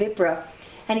Ramdas Vipra.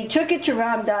 And he took it to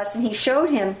Ramdas and he showed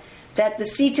him that the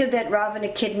Sita that Ravana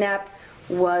kidnapped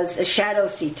was a shadow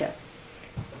Sita.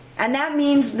 And that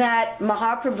means that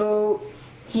Mahaprabhu,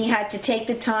 he had to take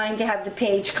the time to have the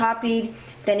page copied.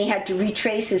 Then he had to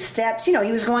retrace his steps. He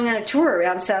was going on a tour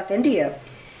around South India.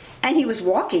 And he was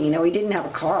walking, he didn't have a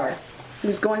car. He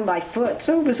was going by foot.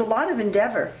 So it was a lot of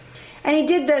endeavor. And he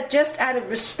did that just out of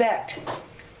respect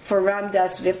for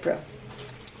Ramdas Vipra.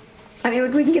 I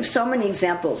mean, we can give so many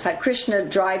examples. Like Krishna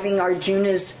driving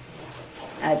Arjuna's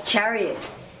chariot,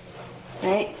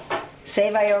 right?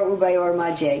 Sevayor Ubayor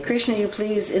Majay. Krishna, you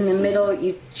please, in the middle,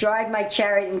 you drive my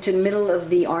chariot into the middle of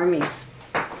the armies.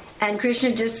 And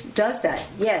Krishna just does that.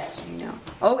 Yes,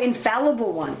 Oh,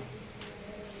 infallible one.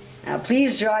 Now,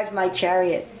 please drive my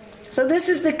chariot. So this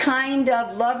is the kind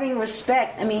of loving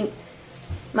respect. I mean,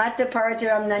 Mata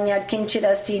Parataram Nanyat Kinchit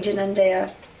Asti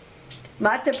Janandaya.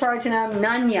 Mata Parataram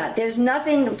Nanyat. There's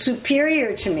nothing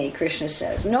superior to me, Krishna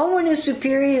says. No one is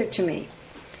superior to me.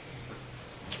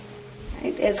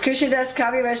 As Krishnadas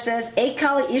Kaviraj says,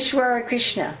 Ekala Ishwara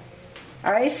Krishna.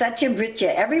 Alright, Satya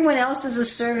Britya. Everyone else is a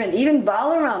servant. Even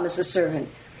Balaram is a servant.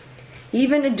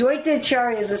 Even Advaita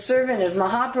Acharya is a servant of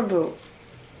Mahaprabhu.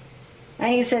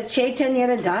 And he says, Chaitanya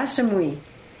Dasamui.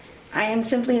 I am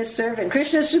simply a servant.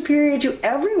 Krishna is superior to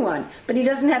everyone, but he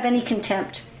doesn't have any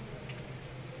contempt.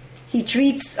 He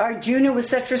treats Arjuna with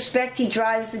such respect, he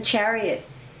drives the chariot.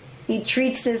 He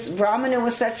treats this Brahmana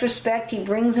with such respect, he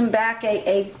brings him back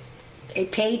a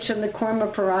page from the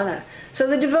Kurma Purana. So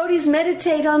the devotees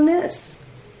meditate on this.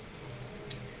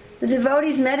 The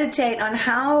devotees meditate on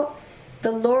how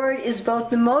the Lord is both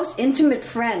the most intimate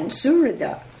friend,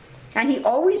 Suhrida, and he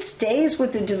always stays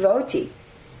with the devotee.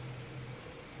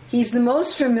 He's the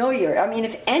most familiar. I mean,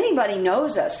 if anybody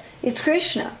knows us, it's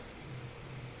Krishna.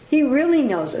 He really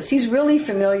knows us. He's really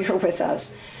familiar with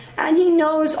us. And he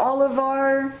knows all of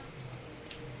our,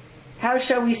 how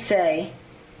shall we say,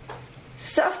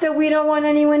 stuff that we don't want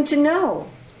anyone to know.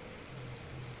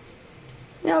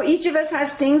 Now, each of us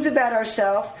has things about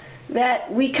ourselves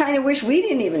that we kind of wish we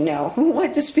didn't even know.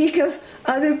 What to speak of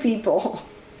other people?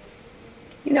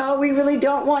 You know, we really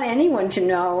don't want anyone to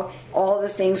know all the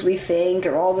things we think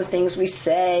or all the things we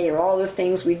say or all the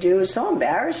things we do. It's so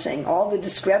embarrassing. All the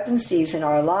discrepancies in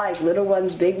our life, little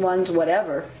ones, big ones,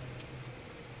 whatever.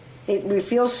 We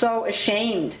feel so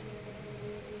ashamed.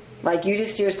 Like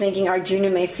Yudhisthira is thinking Arjuna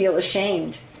may feel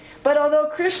ashamed. But although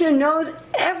Krishna knows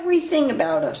everything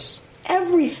about us,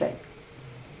 everything,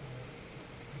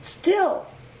 still,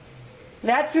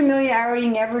 that familiarity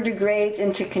never degrades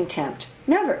into contempt.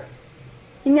 Never.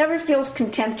 He never feels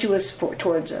contemptuous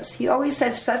towards us. He always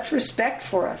has such respect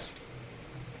for us.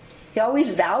 He always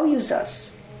values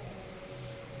us.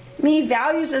 I mean, he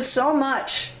values us so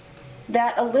much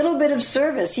that a little bit of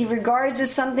service he regards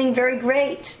as something very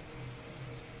great.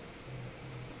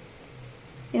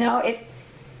 You know,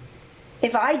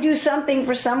 if I do something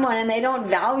for someone and they don't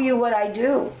value what I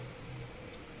do,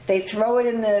 they throw it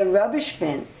in the rubbish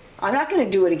bin, I'm not going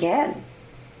to do it again.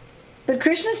 But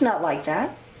Krishna's not like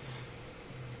that.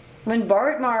 When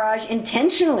Bharat Maharaj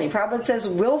intentionally, Prabhupada says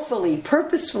willfully,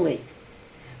 purposefully,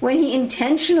 when he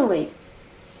intentionally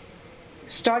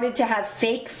started to have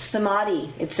fake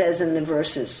samadhi, it says in the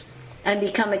verses, and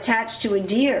become attached to a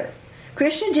deer,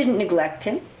 Krishna didn't neglect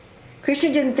him.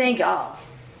 Krishna didn't think, oh,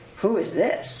 who is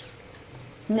this?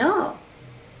 No.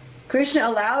 Krishna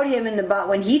allowed him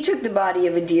when he took the body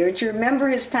of a deer to remember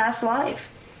his past life.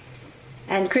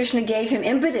 And Krishna gave him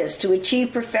impetus to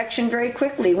achieve perfection very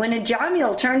quickly. When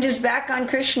Ajamil turned his back on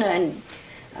Krishna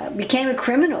and became a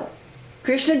criminal,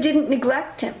 Krishna didn't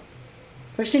neglect him.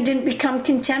 Krishna didn't become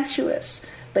contemptuous,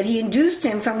 but he induced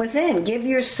him from within. Give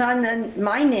your son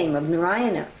my name of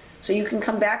Narayana, so you can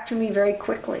come back to me very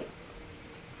quickly.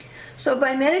 So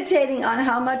by meditating on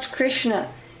how much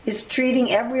Krishna is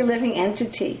treating every living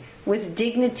entity with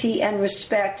dignity and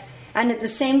respect, and at the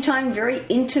same time very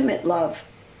intimate love,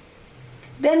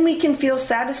 then we can feel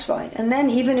satisfied. And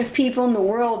then even if people in the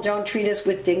world don't treat us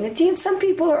with dignity, and some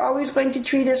people are always going to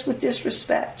treat us with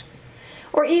disrespect,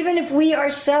 or even if we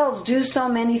ourselves do so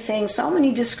many things, so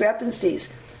many discrepancies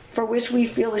for which we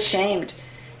feel ashamed,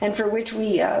 and for which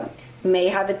we may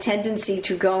have a tendency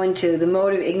to go into the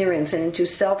mode of ignorance and into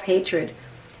self-hatred,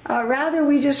 rather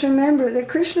we just remember that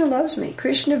Krishna loves me,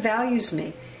 Krishna values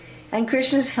me, and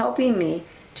Krishna is helping me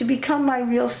to become my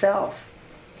real self.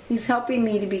 He's helping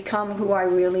me to become who I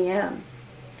really am.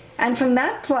 And from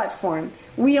that platform,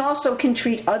 we also can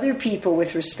treat other people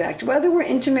with respect, whether we're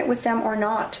intimate with them or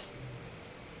not.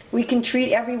 We can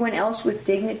treat everyone else with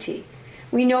dignity.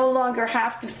 We no longer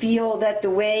have to feel that the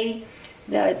way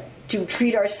to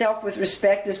treat ourselves with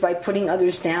respect is by putting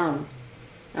others down.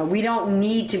 We don't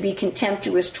need to be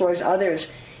contemptuous towards others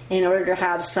in order to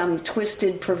have some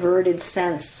twisted, perverted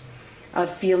sense of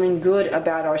feeling good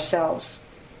about ourselves.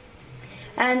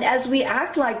 And as we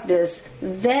act like this,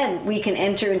 then we can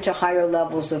enter into higher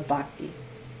levels of bhakti.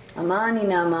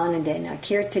 Amanina manadena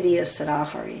kirtariya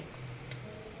sarahari.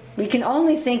 We can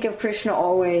only think of Krishna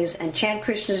always and chant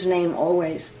Krishna's name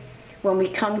always when we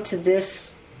come to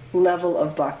this level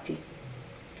of bhakti,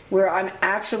 where I'm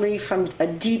actually from a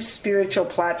deep spiritual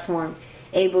platform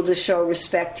able to show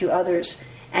respect to others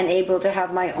and able to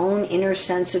have my own inner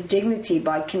sense of dignity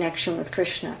by connection with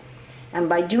Krishna. And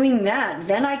by doing that,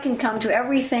 then I can come to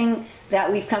everything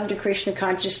that we've come to Krishna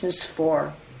consciousness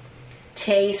for.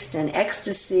 Taste and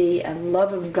ecstasy and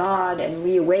love of God and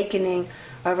reawakening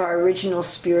of our original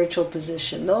spiritual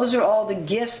position. Those are all the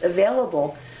gifts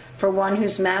available for one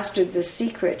who's mastered the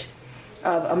secret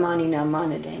of Amanina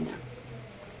Manadena.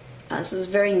 So it's a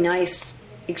very nice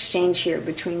exchange here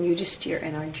between Yudhisthira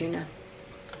and Arjuna.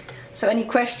 So any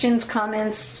questions,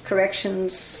 comments,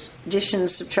 corrections,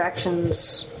 additions,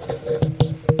 subtractions? Mother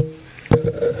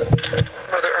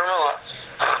Irma,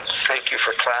 thank you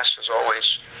for class as always.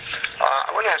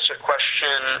 I want to ask a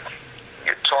question.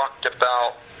 You talked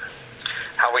about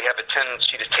how we have a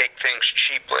tendency to take things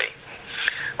cheaply.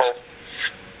 Well,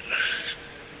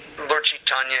 Lord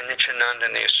Chaitanya, Nityananda,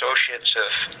 and the associates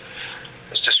have,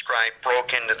 as described,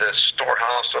 broke into the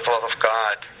storehouse of love of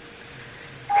God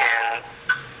and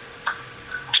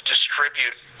to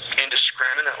distribute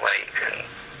indiscriminately. And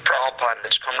Prabhupada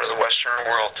has come to the Western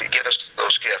world to give us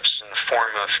those gifts in the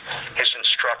form of his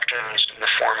instructions, in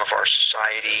the form of our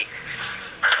society,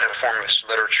 in the form of his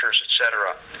literatures,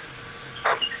 etc.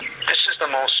 This is the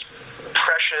most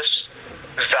precious,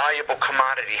 valuable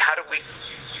commodity. How do we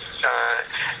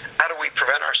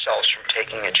prevent ourselves from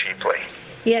taking it cheaply?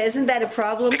 Yeah, isn't that a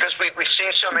problem? Because we've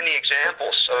seen so many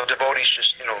examples of devotees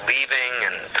just leaving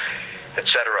and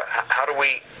etc. How do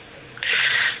we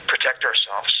protect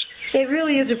ourselves? It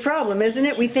really is a problem, isn't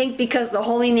it? We think because the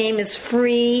holy name is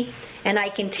free and I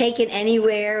can take it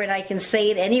anywhere and I can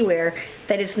say it anywhere,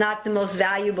 that it's not the most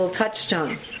valuable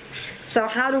touchstone. So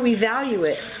how do we value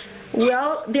it?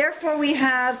 Well, therefore we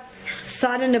have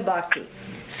sadhana bhakti.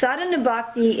 Sadhana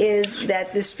bhakti is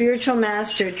that the spiritual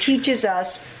master teaches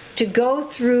us to go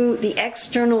through the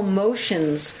external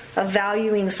motions of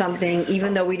valuing something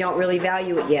even though we don't really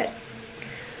value it yet.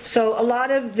 So a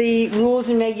lot of the rules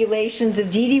and regulations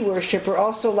of deity worship are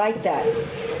also like that.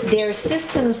 They're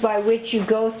systems by which you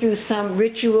go through some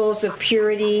rituals of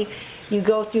purity, you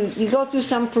go through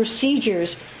some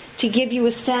procedures to give you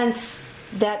a sense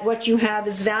that what you have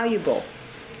is valuable.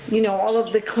 All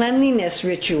of the cleanliness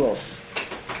rituals.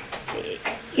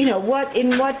 In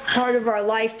what part of our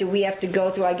life do we have to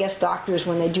go through? I guess doctors,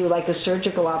 when they do like a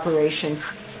surgical operation,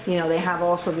 they have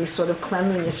also these sort of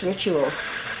cleanliness rituals.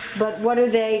 But what are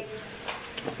they,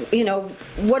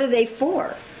 what are they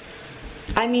for?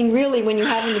 I mean, really, when you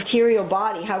have a material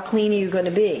body, how clean are you going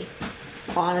to be?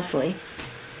 Honestly.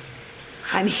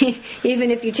 I mean,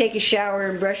 even if you take a shower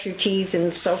and brush your teeth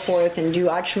and so forth and do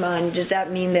achman, does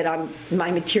that mean that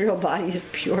my material body is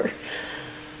pure?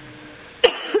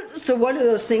 So what are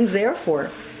those things there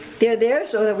for? They're there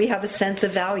so that we have a sense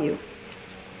of value.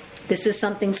 This is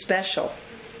something special.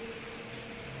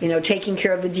 Taking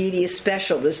care of the deity is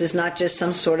special. This is not just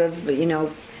some sort of,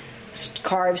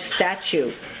 carved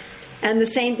statue. And the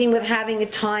same thing with having a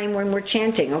time when we're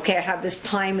chanting. Okay, I have this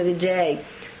time of the day.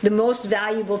 The most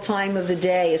valuable time of the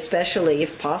day, especially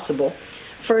if possible.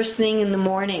 First thing in the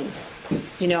morning.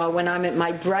 When I'm at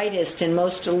my brightest and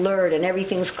most alert and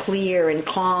everything's clear and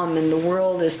calm and the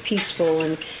world is peaceful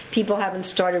and people haven't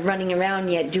started running around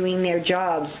yet doing their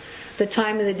jobs. The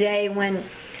time of the day when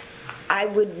I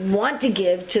would want to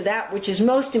give to that which is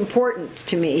most important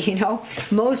to me,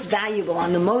 most valuable,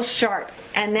 I'm the most sharp.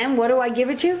 And then what do I give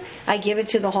it to? I give it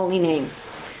to the holy name.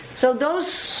 So those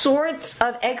sorts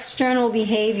of external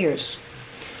behaviors,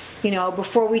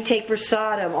 before we take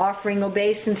prasadam, offering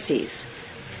obeisances,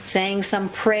 saying some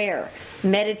prayer,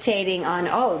 meditating on,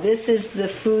 this is the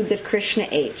food that Krishna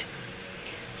ate.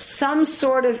 Some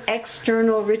sort of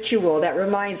external ritual that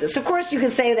reminds us. Of course, you can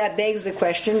say that begs the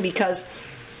question, because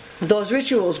those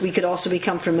rituals we could also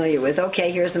become familiar with.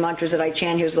 Okay, here's the mantras that I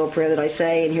chant, here's the little prayer that I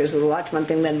say, and here's the little Lachman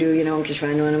thing that I do,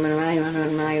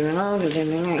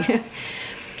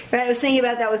 Right, I was thinking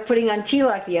about that with putting on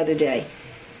tilak the other day.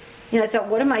 I thought,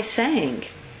 what am I saying?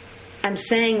 I'm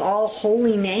saying all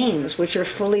holy names, which are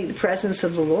fully the presence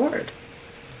of the Lord.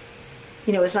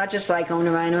 It's not just like Om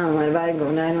Narayana,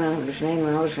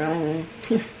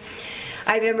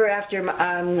 I remember after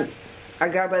our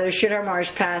godbrother Sridhar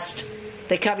Maharaj passed,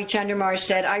 the Kavi Chandra Maharaj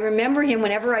said, I remember him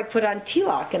whenever I put on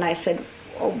tilak. And I said,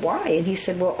 oh, why? And he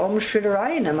said, well, Om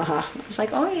Sridharaya Namaha. I was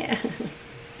like, oh yeah.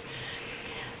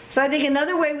 So I think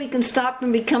another way we can stop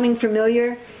from becoming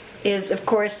familiar is, of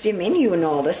course, you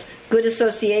know all this, good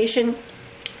association,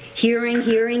 hearing,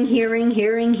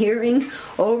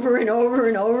 over and over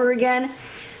and over again.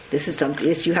 This is something.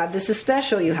 You have this is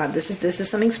special. You have this is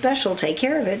something special. Take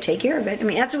care of it. I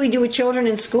mean, that's what we do with children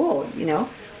in school.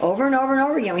 Over and over and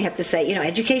over again. We have to say,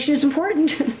 education is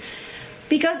important,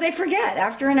 because they forget.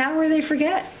 After an hour, they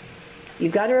forget.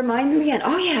 You've got to remind them again.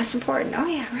 Oh yeah, it's important. Oh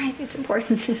yeah, right, it's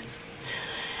important.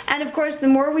 And of course, the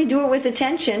more we do it with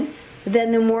attention,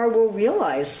 then the more we'll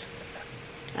realize.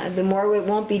 The more it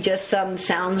won't be just some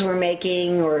sounds we're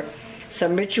making or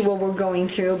some ritual we're going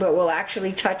through, but we'll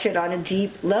actually touch it on a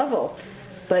deep level.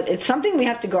 But it's something we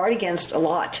have to guard against a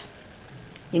lot.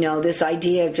 This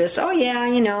idea of just,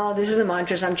 this is the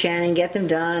mantras I'm chanting, get them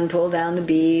done, pull down the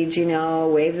beads,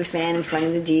 wave the fan in front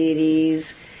of the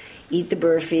deities, eat the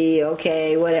burfi,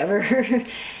 okay, whatever,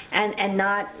 and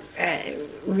not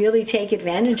really take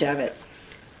advantage of it.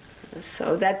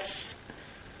 So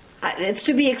it's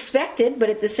to be expected, but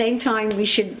at the same time we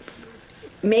should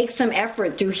make some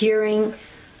effort through hearing,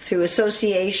 through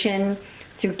association,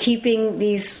 through keeping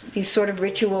these sort of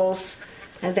rituals,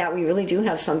 and that we really do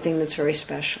have something that's very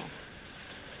special.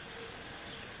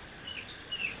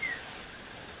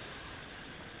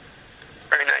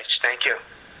 Very nice. Thank you.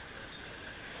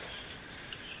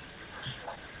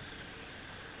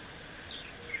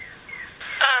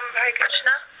 Hare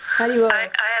Krishna. How do you? I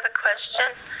have a question.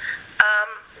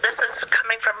 This is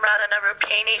coming from Radhana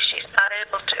Rupini. She's not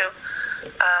able to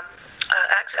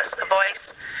access the voice.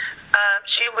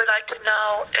 She would like to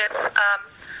know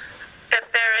if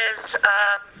there is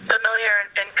familiar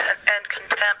and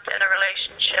contempt in a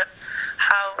relationship,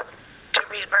 how to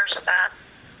reverse that.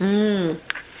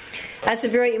 That's a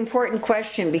very important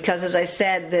question, because, as I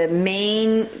said, the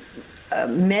main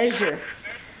measure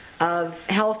of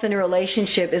health in a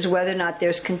relationship is whether or not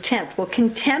there's contempt. Well,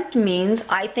 contempt means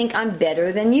I think I'm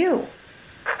better than you.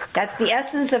 That's the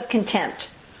essence of contempt.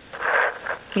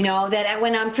 You know, that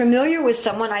when I'm familiar with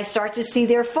someone, I start to see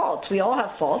their faults. We all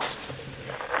have faults.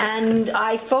 And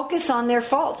I focus on their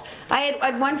faults. I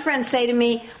had one friend say to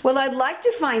me, well, I'd like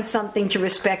to find something to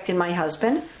respect in my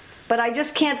husband, but I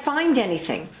just can't find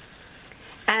anything.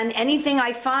 And anything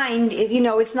I find, you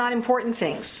know, it's not important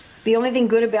things. The only thing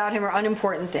good about him are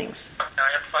unimportant things. I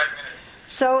have 5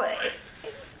 minutes. So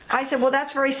I said, well,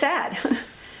 that's very sad.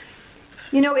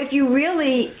 You know, if you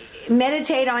really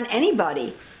meditate on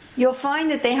anybody, you'll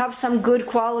find that they have some good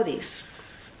qualities.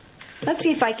 Let's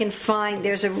see if I can find,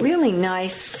 there's a really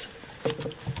nice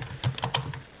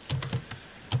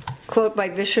quote by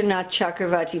Vishwanath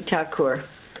Chakravarti Thakur.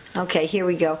 Okay, here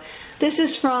we go. This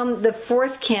is from the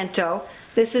 4th canto.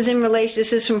 This is from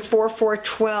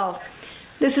 4.4.12.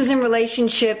 This is in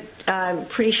relationship, I'm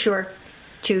pretty sure,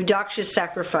 to Daksha's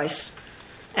sacrifice.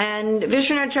 And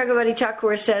Vishwanath Chakravarti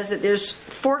Thakur says that there's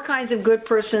 4 kinds of good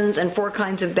persons and 4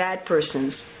 kinds of bad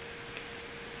persons.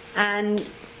 And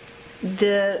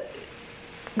the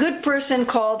good person,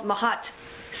 called Mahat,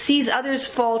 sees others'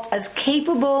 faults as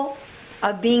capable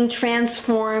of being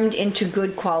transformed into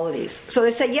good qualities. So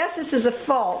they say, yes, this is a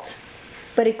fault,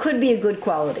 but it could be a good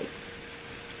quality.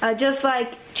 Just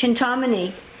like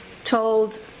Chintamani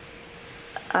told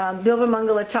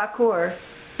Bilvamangala Thakur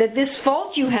that this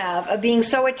fault you have of being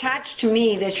so attached to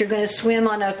me that you're going to swim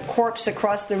on a corpse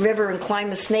across the river and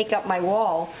climb a snake up my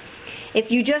wall, if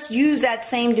you just use that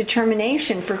same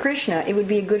determination for Krishna, it would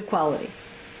be a good quality.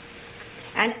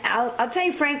 And I'll tell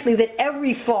you frankly that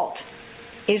every fault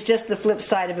is just the flip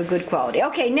side of a good quality.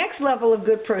 Okay, next level of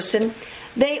good person,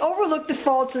 they overlook the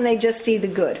faults and they just see the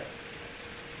good.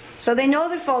 So they know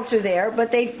the faults are there,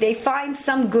 but they find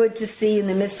some good to see in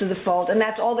the midst of the fault, and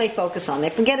that's all they focus on.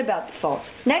 They forget about the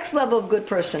faults. Next level of good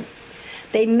person,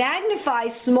 they magnify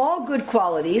small good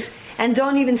qualities and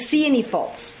don't even see any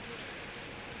faults.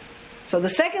 So the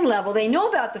second level, they know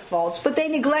about the faults, but they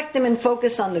neglect them and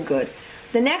focus on the good.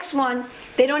 The next one,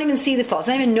 they don't even see the faults.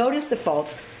 They don't even notice the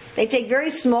faults. They take very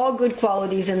small good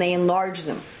qualities and they enlarge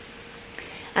them.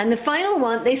 And the final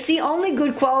one, they see only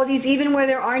good qualities even where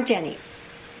there aren't any.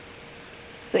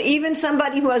 So even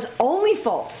somebody who has only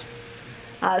faults,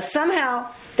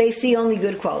 somehow they see only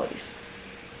good qualities.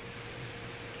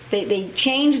 They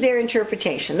change their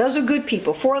interpretation. Those are good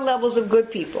people, 4 levels of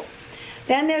good people.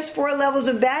 Then there's 4 levels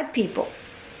of bad people.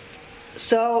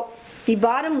 So the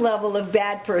bottom level of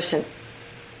bad person,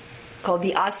 called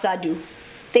the asadu,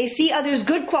 they see others'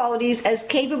 good qualities as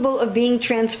capable of being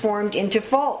transformed into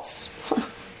faults.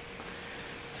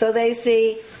 So they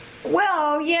see,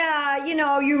 well, yeah, you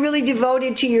know, you're really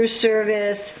devoted to your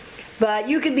service, but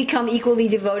you could become equally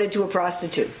devoted to a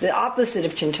prostitute, the opposite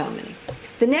of Chintamani.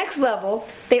 The next level,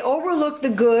 they overlook the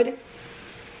good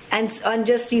and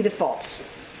just see the faults.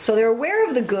 So they're aware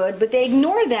of the good, but they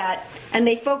ignore that and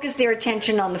they focus their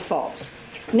attention on the faults.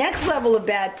 Next level of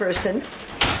bad person,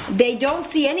 they don't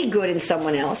see any good in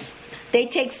someone else. They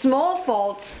take small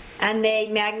faults and they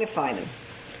magnify them.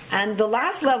 And the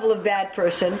last level of bad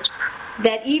person,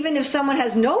 that even if someone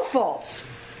has no faults,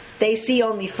 they see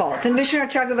only faults. And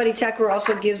Vishwanath Chakravarti Thakur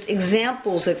also gives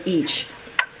examples of each.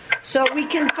 So we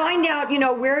can find out, you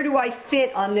know, where do I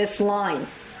fit on this line?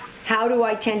 How do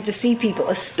I tend to see people,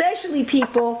 especially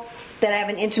people that I have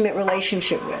an intimate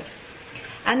relationship with?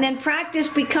 And then practice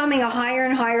becoming a higher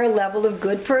and higher level of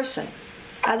good person.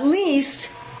 At least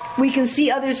we can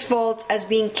see others' faults as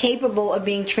being capable of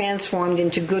being transformed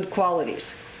into good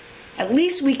qualities. At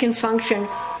least we can function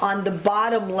on the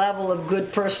bottom level of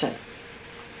good person.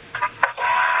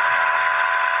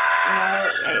 You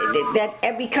know,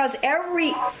 that because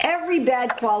every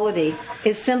bad quality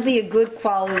is simply a good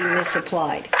quality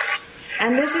misapplied.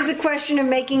 And this is a question of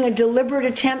making a deliberate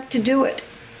attempt to do it.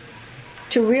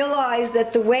 To realize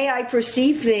that the way I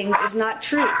perceive things is not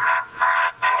truth.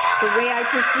 The way I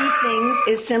perceive things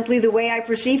is simply the way I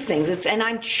perceive things. And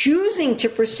I'm choosing to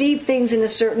perceive things in a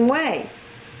certain way.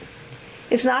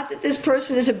 It's not that this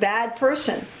person is a bad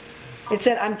person. It's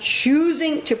that I'm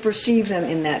choosing to perceive them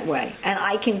in that way. And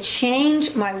I can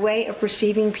change my way of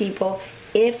perceiving people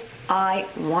if I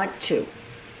want to.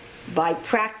 By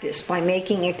practice, by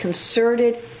making a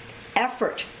concerted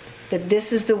effort that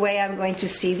this is the way I'm going to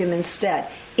see them instead.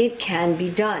 It can be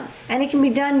done. And it can be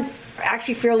done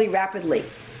actually fairly rapidly.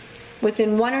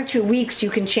 Within 1 or 2 weeks, you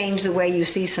can change the way you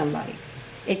see somebody.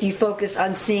 If you focus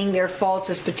on seeing their faults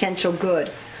as potential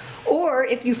good. Or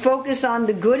if you focus on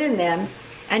the good in them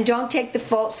and don't take the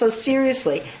fault so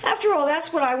seriously. After all,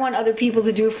 that's what I want other people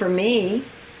to do for me.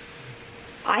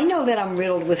 I know that I'm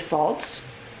riddled with faults.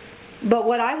 But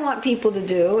what I want people to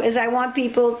do is I want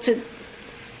people to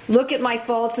look at my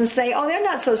faults and say, oh, they're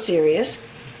not so serious.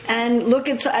 And look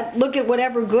at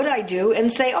whatever good I do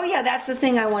and say, oh yeah, that's the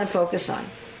thing I want to focus on.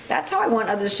 That's how I want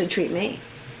others to treat me.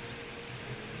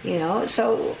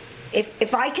 So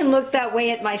if I can look that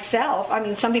way at myself, I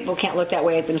mean, some people can't look that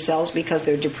way at themselves because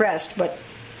they're depressed, but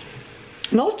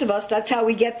most of us, that's how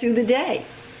we get through the day.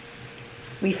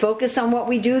 We focus on what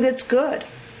we do that's good.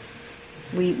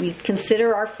 We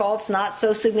consider our faults not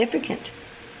so significant.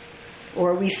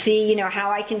 Or we see,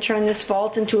 how I can turn this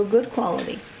fault into a good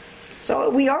quality. So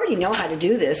we already know how to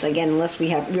do this, again, unless we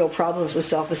have real problems with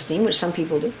self-esteem, which some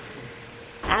people do.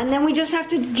 And then we just have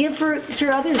to give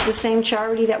to others the same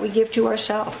charity that we give to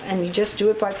ourselves. And you just do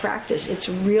it by practice. It's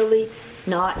really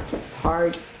not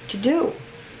hard to do.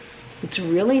 It's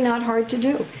really not hard to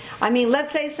do. I mean,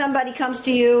 let's say somebody comes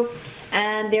to you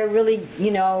and they're really,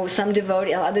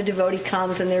 other devotee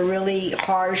comes and they're really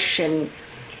harsh and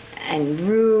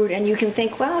rude, and you can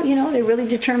think, well, they're really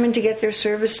determined to get their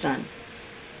service done.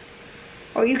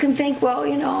 Or you can think, well,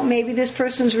 maybe this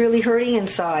person's really hurting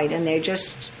inside and they're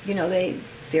just,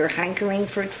 they're hankering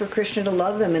for Krishna to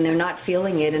love them and they're not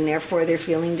feeling it and therefore they're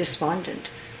feeling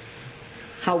despondent.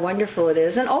 How wonderful it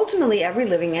is. And ultimately every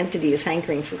living entity is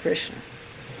hankering for Krishna.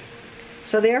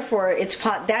 So therefore,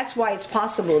 that's why it's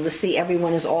possible to see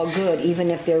everyone as all good, even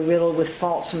if they're riddled with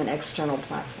faults from an external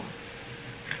platform.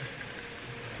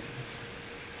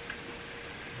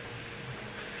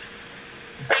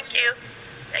 Thank you.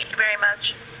 Thank you very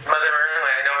much. Mother Mary,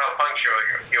 I know how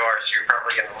punctual you are, so you're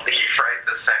probably going to leave right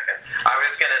this second. I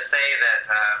was going to say that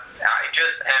I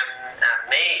just am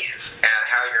amazed at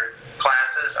how your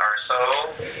classes are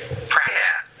so practical.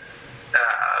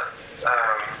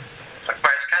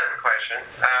 It's kind of a question.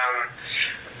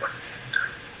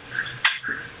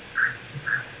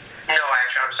 No,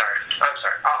 actually, I'm sorry.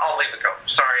 I'll leave it go.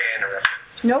 Sorry I interrupted.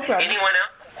 No problem. Anyone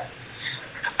else?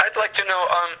 I'd like to know,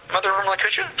 Mother Rumla,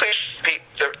 could you please repeat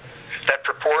that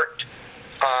purport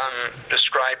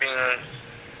describing,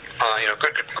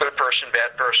 good person,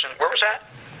 bad person? Where was that?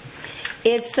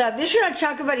 It's Vishwanath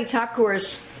Chakravarti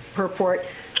Thakur's purport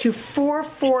to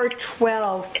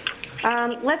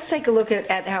 4.4.12. Let's take a look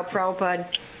at how Prabhupada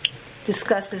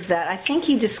discusses that. I think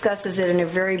he discusses it in a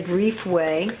very brief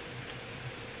way.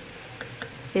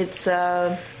 It's,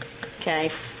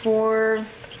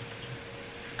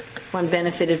 one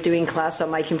benefit of doing class on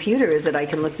my computer is that I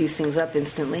can look these things up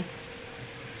instantly.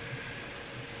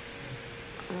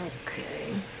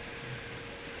 Okay.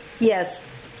 Yes.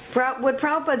 What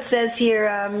Prabhupada says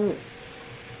here,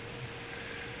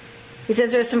 he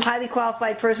says there are some highly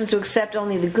qualified persons who accept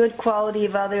only the good quality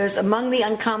of others. Among the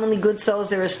uncommonly good souls,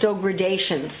 there are still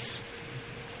gradations.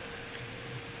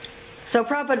 So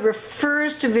Prabhupada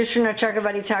refers to Vishwanath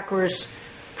Chakravarti Thakur's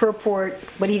purport,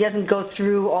 but he doesn't go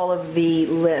through all of the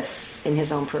lists in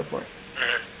his own purport.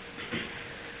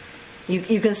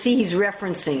 You can see he's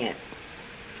referencing it.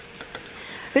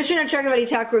 Vishwanath Chakravarti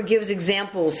Thakur gives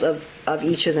examples of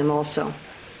each of them also.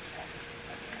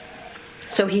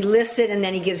 So he lists it and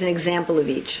then he gives an example of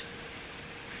each.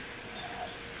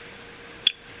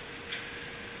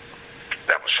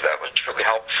 That was really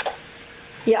helpful.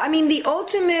 Yeah, I mean the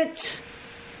ultimate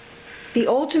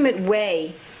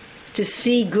way to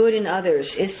see good in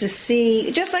others is to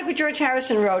see, just like what George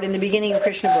Harrison wrote in the beginning of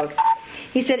Krishna book.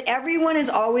 He said, everyone is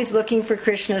always looking for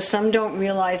Krishna. Some don't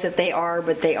realize that they are,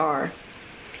 but they are.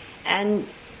 And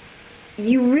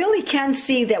you really can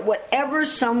see that whatever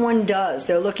someone does,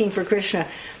 they're looking for Krishna.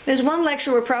 There's one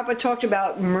lecture where Prabhupada talked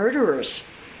about murderers.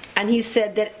 And he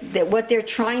said that what they're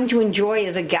trying to enjoy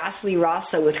is a ghastly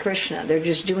rasa with Krishna. They're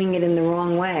just doing it in the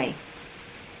wrong way.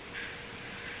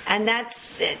 And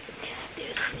that's it.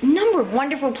 There's a number of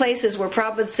wonderful places where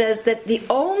Prabhupada says that the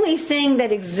only thing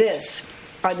that exists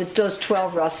are those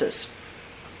 12 rasas.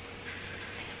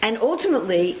 And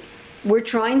ultimately, we're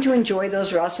trying to enjoy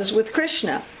those rasas with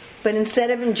Krishna. But instead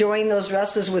of enjoying those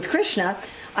rasas with Krishna,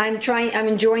 I'm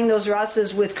enjoying those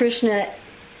rasas with Krishna,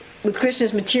 with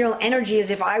Krishna's material energy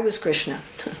as if I was Krishna.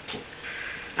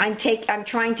 I'm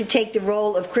trying to take the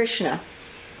role of Krishna,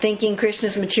 thinking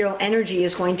Krishna's material energy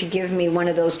is going to give me one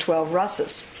of those 12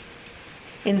 rasas.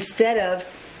 Instead of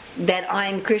that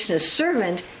I'm Krishna's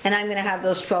servant and I'm going to have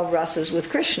those 12 rasas with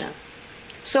Krishna.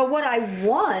 So what I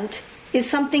want is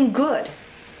something good.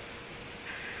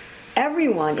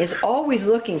 Everyone is always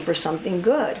looking for something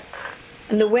good.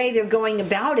 And the way they're going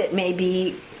about it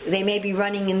they may be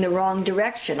running in the wrong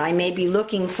direction. I may be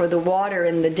looking for the water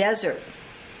in the desert.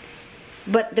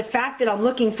 But the fact that I'm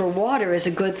looking for water is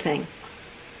a good thing.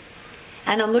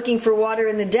 And I'm looking for water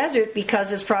in the desert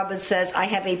because, as Prabhupada says, I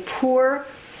have a poor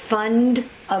fund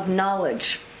of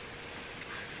knowledge.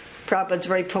 Prabhupada's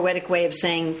very poetic way of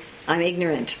saying, I'm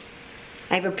ignorant.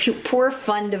 I have a poor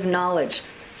fund of knowledge.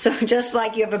 So just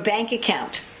like you have a bank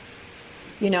account,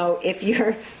 if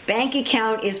your bank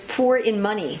account is poor in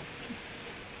money,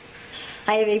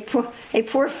 I have a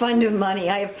poor fund of money.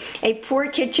 I have a poor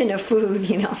kitchen of food,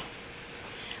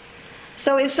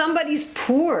 So if somebody's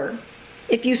poor,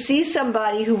 if you see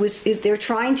somebody they're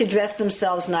trying to dress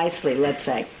themselves nicely, let's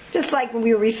say, just like when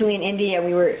we were recently in India,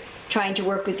 we were trying to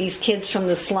work with these kids from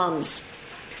the slums.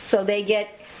 So they get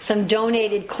some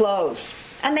donated clothes.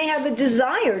 And they have a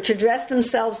desire to dress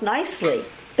themselves nicely.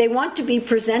 They want to be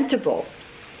presentable.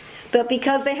 But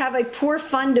because they have a poor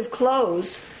fund of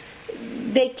clothes,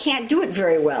 they can't do it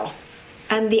very well.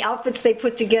 And the outfits they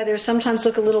put together sometimes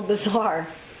look a little bizarre.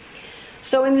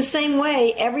 So in the same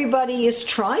way, everybody is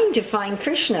trying to find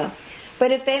Krishna.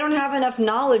 But if they don't have enough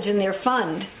knowledge in their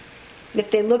fund,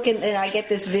 if they look and I get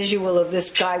this visual of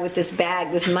this guy with this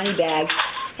bag, this money bag,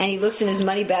 and he looks in his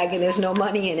money bag and there's no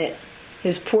money in it.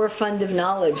 His poor fund of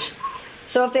knowledge.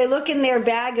 So if they look in their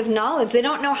bag of knowledge, they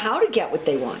don't know how to get what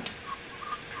they want.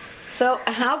 So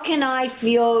how can I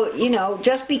feel,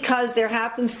 just because there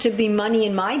happens to be money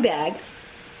in my bag,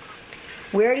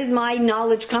 where did my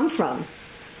knowledge come from?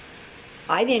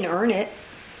 I didn't earn it.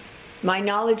 My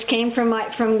knowledge came from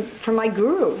my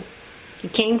guru.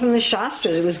 It came from the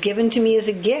Shastras. It was given to me as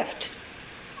a gift.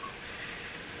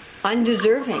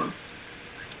 Undeserving.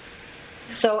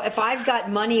 So if I've got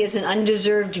money as an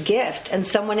undeserved gift and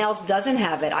someone else doesn't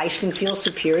have it, I can feel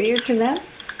superior to them?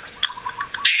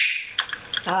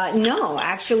 No,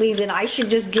 actually, then I should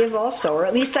just give also. Or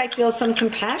at least I feel some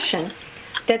compassion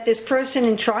that this person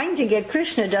in trying to get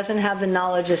Krishna doesn't have the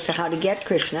knowledge as to how to get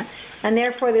Krishna. And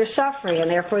therefore they're suffering. And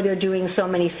therefore they're doing so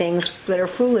many things that are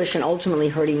foolish and ultimately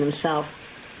hurting themselves.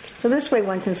 So this way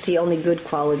one can see only good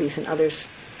qualities in others.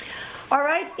 All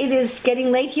right, it is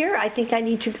getting late here. I think I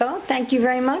need to go. Thank you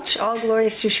very much. All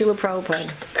glories to Srila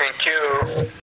Prabhupada. Thank you.